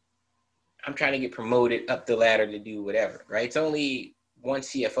accountant, I'm trying to get promoted up the ladder to do whatever, right? It's only one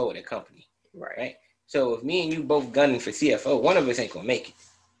CFO at a company, right? So if me and you both gunning for CFO, one of us ain't gonna make it.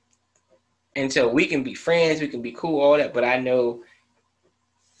 And so we can be friends, we can be cool, all that, but I know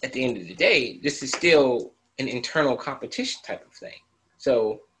at the end of the day, this is still an internal competition type of thing.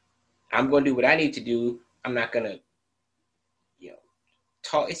 So I'm going to do what I need to do. I'm not going to,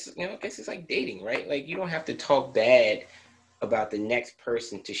 talk. It's, I guess it's like dating, right? Like, you don't have to talk bad about the next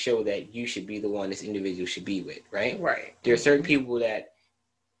person to show that you should be the one this individual should be with, right? Right. There are certain people that,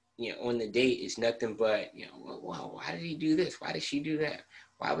 on the date is nothing but, well, why did he do this? Why did she do that?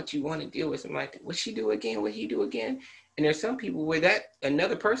 Why would you want to deal with something like that? What'd she do again? What'd he do again? And there's some people where that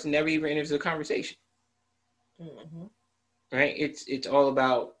another person never even enters the conversation. Mm-hmm. Right? It's all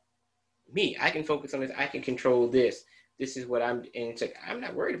about me. I can focus on this. I can control this. This is what and it's like, I'm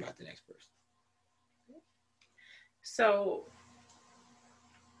not worried about the next person. So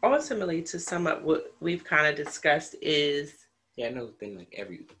ultimately, to sum up what we've kind of discussed is... Yeah, I know it's been like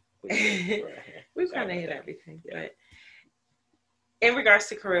we've kind of hit everything. Yeah. But in regards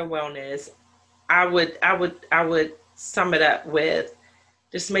to career wellness, I would sum it up with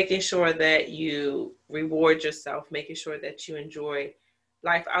just making sure that you reward yourself, making sure that you enjoy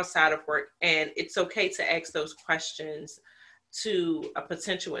life outside of work. And it's okay to ask those questions to a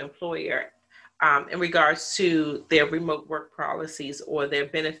potential employer in regards to their remote work policies or their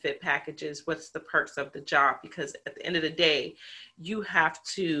benefit packages. What's the perks of the job? Because at the end of the day, you have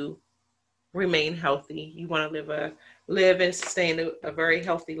to remain healthy. You want to live and sustain a very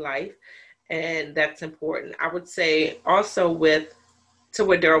healthy life. And that's important. I would say also to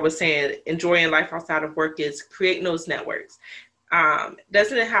what Daryl was saying, enjoying life outside of work is creating those networks.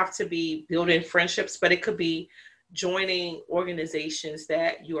 Doesn't it have to be building friendships, but it could be joining organizations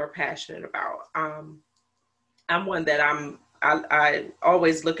that you are passionate about. I'm one that I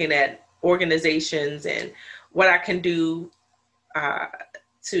always looking at organizations and what I can do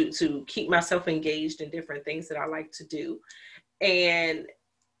to keep myself engaged in different things that I like to do. And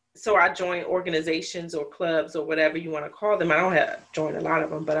so I join organizations or clubs or whatever you want to call them. I don't have joined a lot of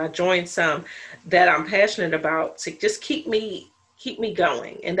them, but I joined some that I'm passionate about to just keep me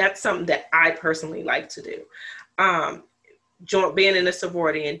going. And that's something that I personally like to do. Being in a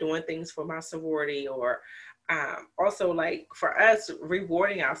sorority and doing things for my sorority, or also, like, for us,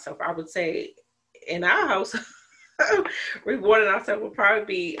 rewarding ourselves. I would say in our house, rewarding ourselves would probably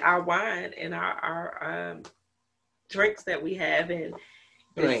be our wine and our drinks that we have. And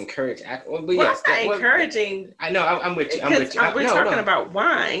you don't encourage. Encouraging. I know. I'm with you. We're talking about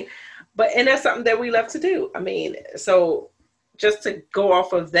wine, and that's something that we love to do. I mean, so just to go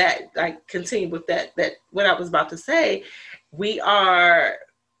off of that, like, continue with that what I was about to say, we are,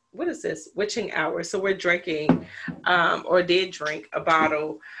 what is this? Witching Hour. So we're drinking, or did drink a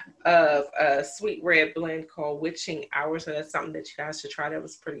bottle of a sweet red blend called Witching Hour. So that's something that you guys should try. That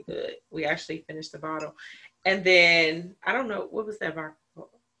was pretty good. We actually finished the bottle. And then, I don't know, what was that vodka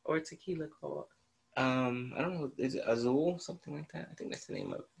or tequila called? I don't know. Is it Azul? Something like that. I think that's the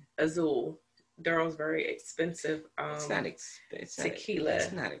name of it. Azul. Durham's very expensive. It's not expensive. Tequila.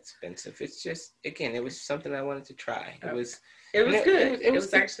 It's not expensive. It's just, again, it was something I wanted to try. It was good. It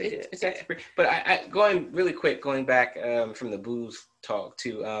was actually good. It's actually pretty. But I going really quick, going back from the booze talk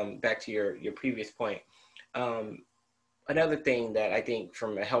to back to your previous point. Another thing that I think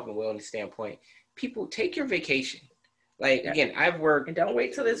from a health and wellness standpoint, people take your vacation. Like, again, I've worked... And don't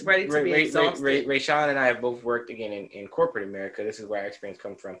wait till it's ready to be exhausted. Rayshawn and I have both worked, again, in corporate America. This is where our experience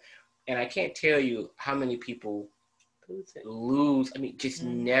comes from. And I can't tell you how many people lose. I mean, just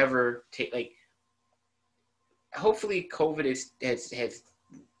never take, like, hopefully COVID has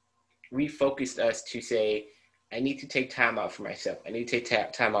refocused us to say, I need to take time out for myself. I need to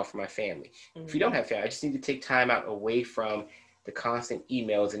take time out for my family. Mm-hmm. If you don't have family, I just need to take time out away from the constant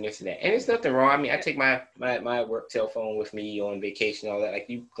emails and this and that. And there's nothing wrong. I mean, I take my work cell phone with me on vacation, all that. Like,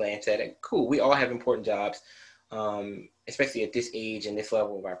 you glance at it. Cool. We all have important jobs, especially at this age and this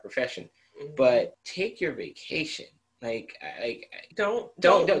level of our profession. Mm-hmm. But take your vacation. Don't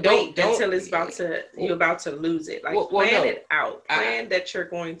wait until it's you're about to lose it. Like, plan it out. Plan that you're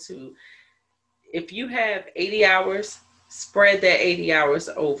going to, if you have 80 hours, spread that 80 hours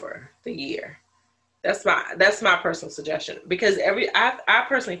over the year. That's my personal suggestion, because I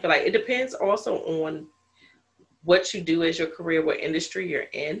personally feel like it depends also on what you do as your career, what industry you're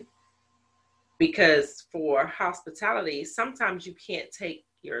in. Because for hospitality, sometimes you can't take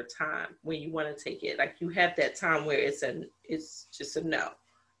your time when you want to take it. Like you have that time where it's just a no.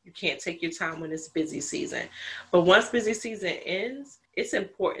 You can't take your time when it's busy season. But once busy season ends, it's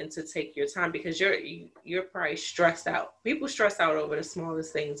important to take your time, because you're probably stressed out. People stress out over the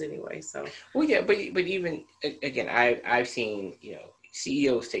smallest things anyway. So Well, yeah, but even again, I've seen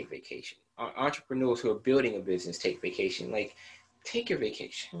CEOs take vacation, entrepreneurs who are building a business take vacation. Like, take your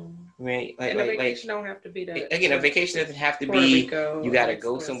vacation, right? And the vacation don't have to be again, a vacation doesn't have to Puerto be Rico, you got to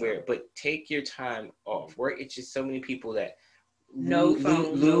go Mexico, somewhere, but take your time off. Work. It's just so many people that no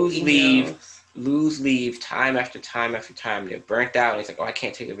phone, no lose leave, emails. lose leave time after time after time. They're burnt out, and it's like, oh, I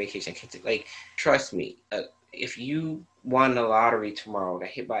can't take a vacation. I can't take, like, trust me. If you won the lottery tomorrow, got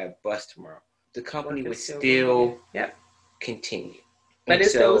hit by a bus tomorrow, the company would still Yep. continue. But And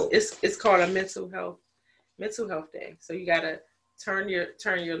it's so it's called a mental health day. So you gotta turn your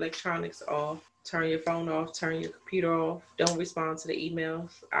electronics off, turn your phone off, turn your computer off. Don't respond to the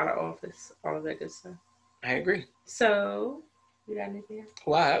emails out of office, all of that good stuff. I agree. So you got anything?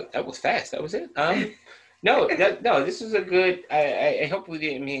 Wow, that was fast. That was it. No, this is a good. I hope we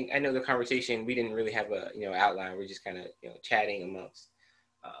didn't. I mean, I know the conversation. We didn't really have a outline. We're just kind of chatting amongst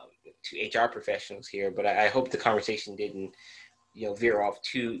two HR professionals here. But I hope the conversation didn't veer off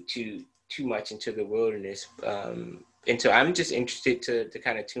too much into the wilderness. And so I'm just interested to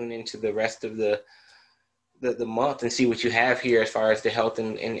kind of tune into the rest of the month and see what you have here as far as the health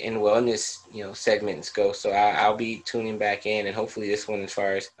and wellness segments go. So I'll be tuning back in, and hopefully this one, as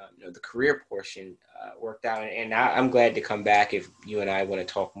far as the career portion, worked out. And I'm glad to come back if you and I want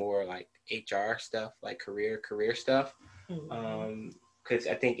to talk more like HR stuff, like career stuff. Because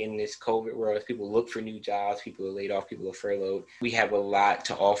I think in this COVID world, as people look for new jobs, people are laid off, people are furloughed, we have a lot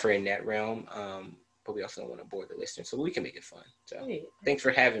to offer in that realm. But we also don't want to bore the listeners, so we can make it fun. So Thanks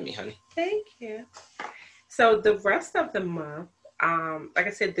for having me, honey. Thank you. So the rest of the month, like I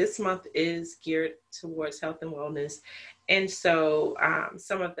said, this month is geared towards health and wellness. And so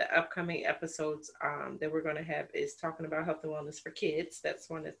some of the upcoming episodes that we're going to have is talking about health and wellness for kids. That's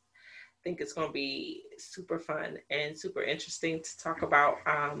one that I think it's going to be super fun and super interesting to talk about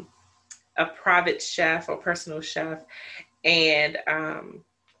a private chef or personal chef and an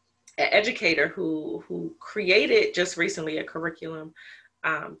educator who created just recently a curriculum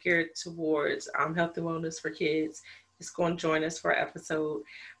geared towards health and wellness for kids. Is going to join us for an episode.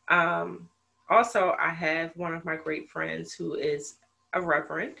 Also, I have one of my great friends who is a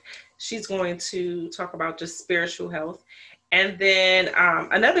reverend. She's going to talk about just spiritual health. And then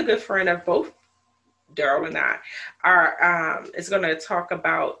another good friend of both Daryl and I is going to talk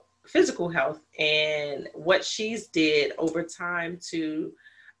about physical health and what she's did over time to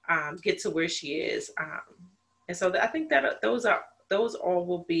get to where she is. And so I think that those all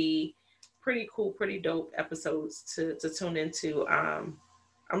will be pretty cool, pretty dope episodes to tune into. I'm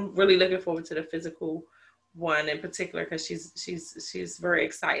really looking forward to the physical one in particular, because she's very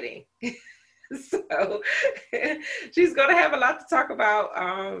exciting. So she's going to have a lot to talk about.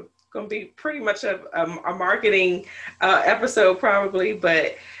 Going to be pretty much a marketing episode probably,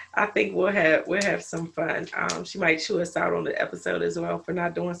 but I think we'll have some fun. She might chew us out on the episode as well for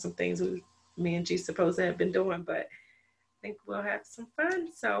not doing some things me and G supposed to have been doing, but I think we'll have some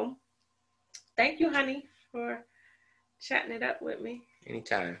fun. So thank you, honey, for chatting it up with me.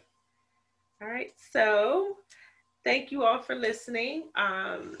 Anytime. All right. So thank you all for listening.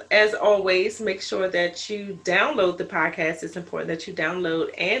 As always, make sure that you download the podcast. It's important that you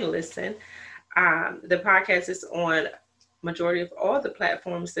download and listen. The podcast is on majority of all the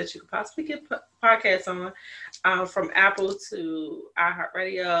platforms that you could possibly get podcasts on, from Apple to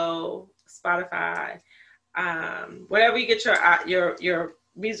iHeartRadio, Spotify, wherever you get your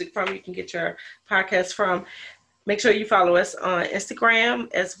music from, you can get your podcast from. Make sure you follow us on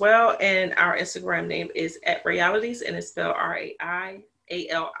Instagram as well. And our Instagram name is @Raialities, and it's spelled RAIALITIES.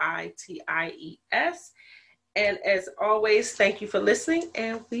 And as always, thank you for listening,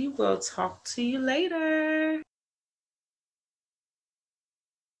 and we will talk to you later.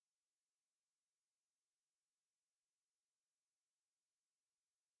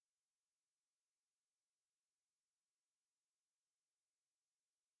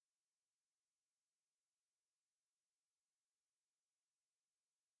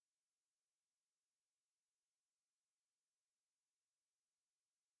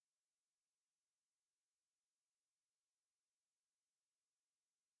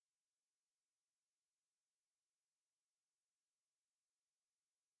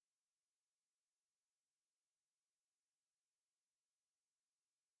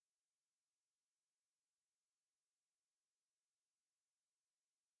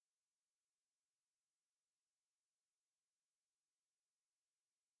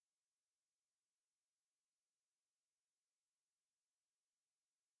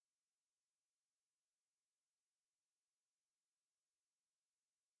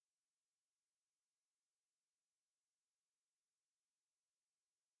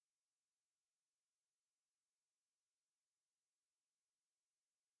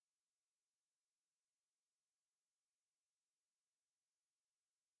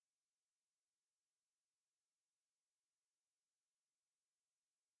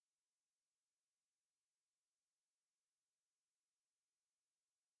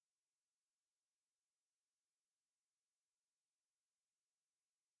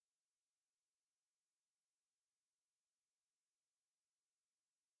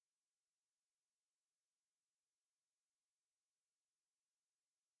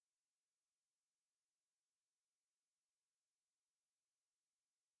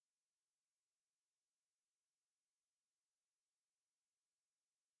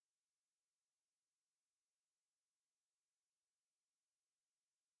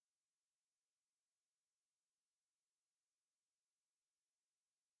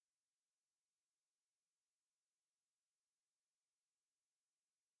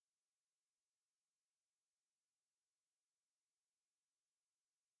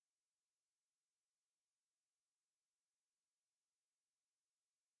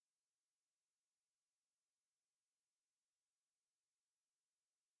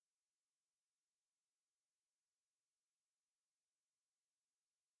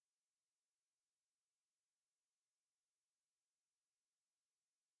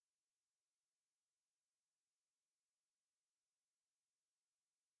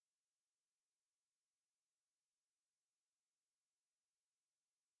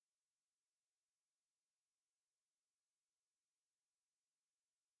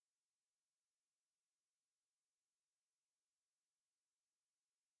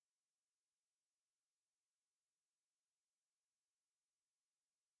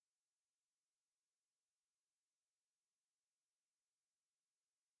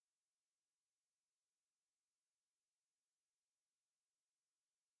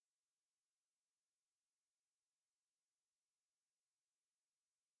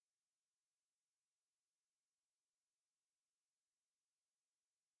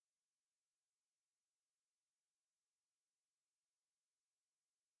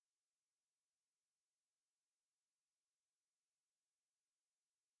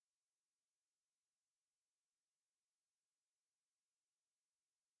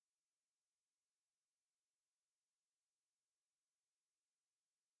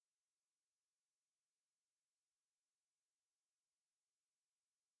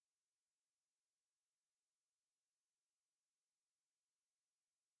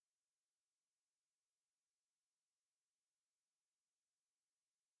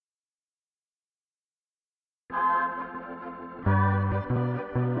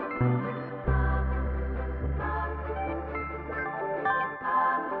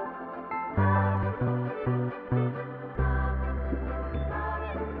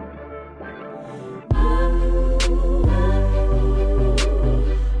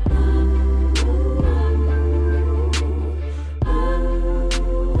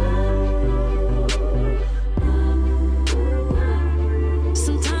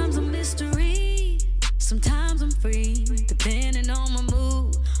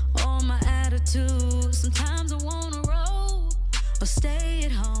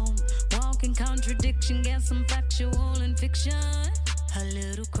 Some factual and fiction. A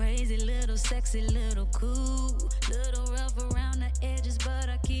little crazy, little sexy, little cool, little rough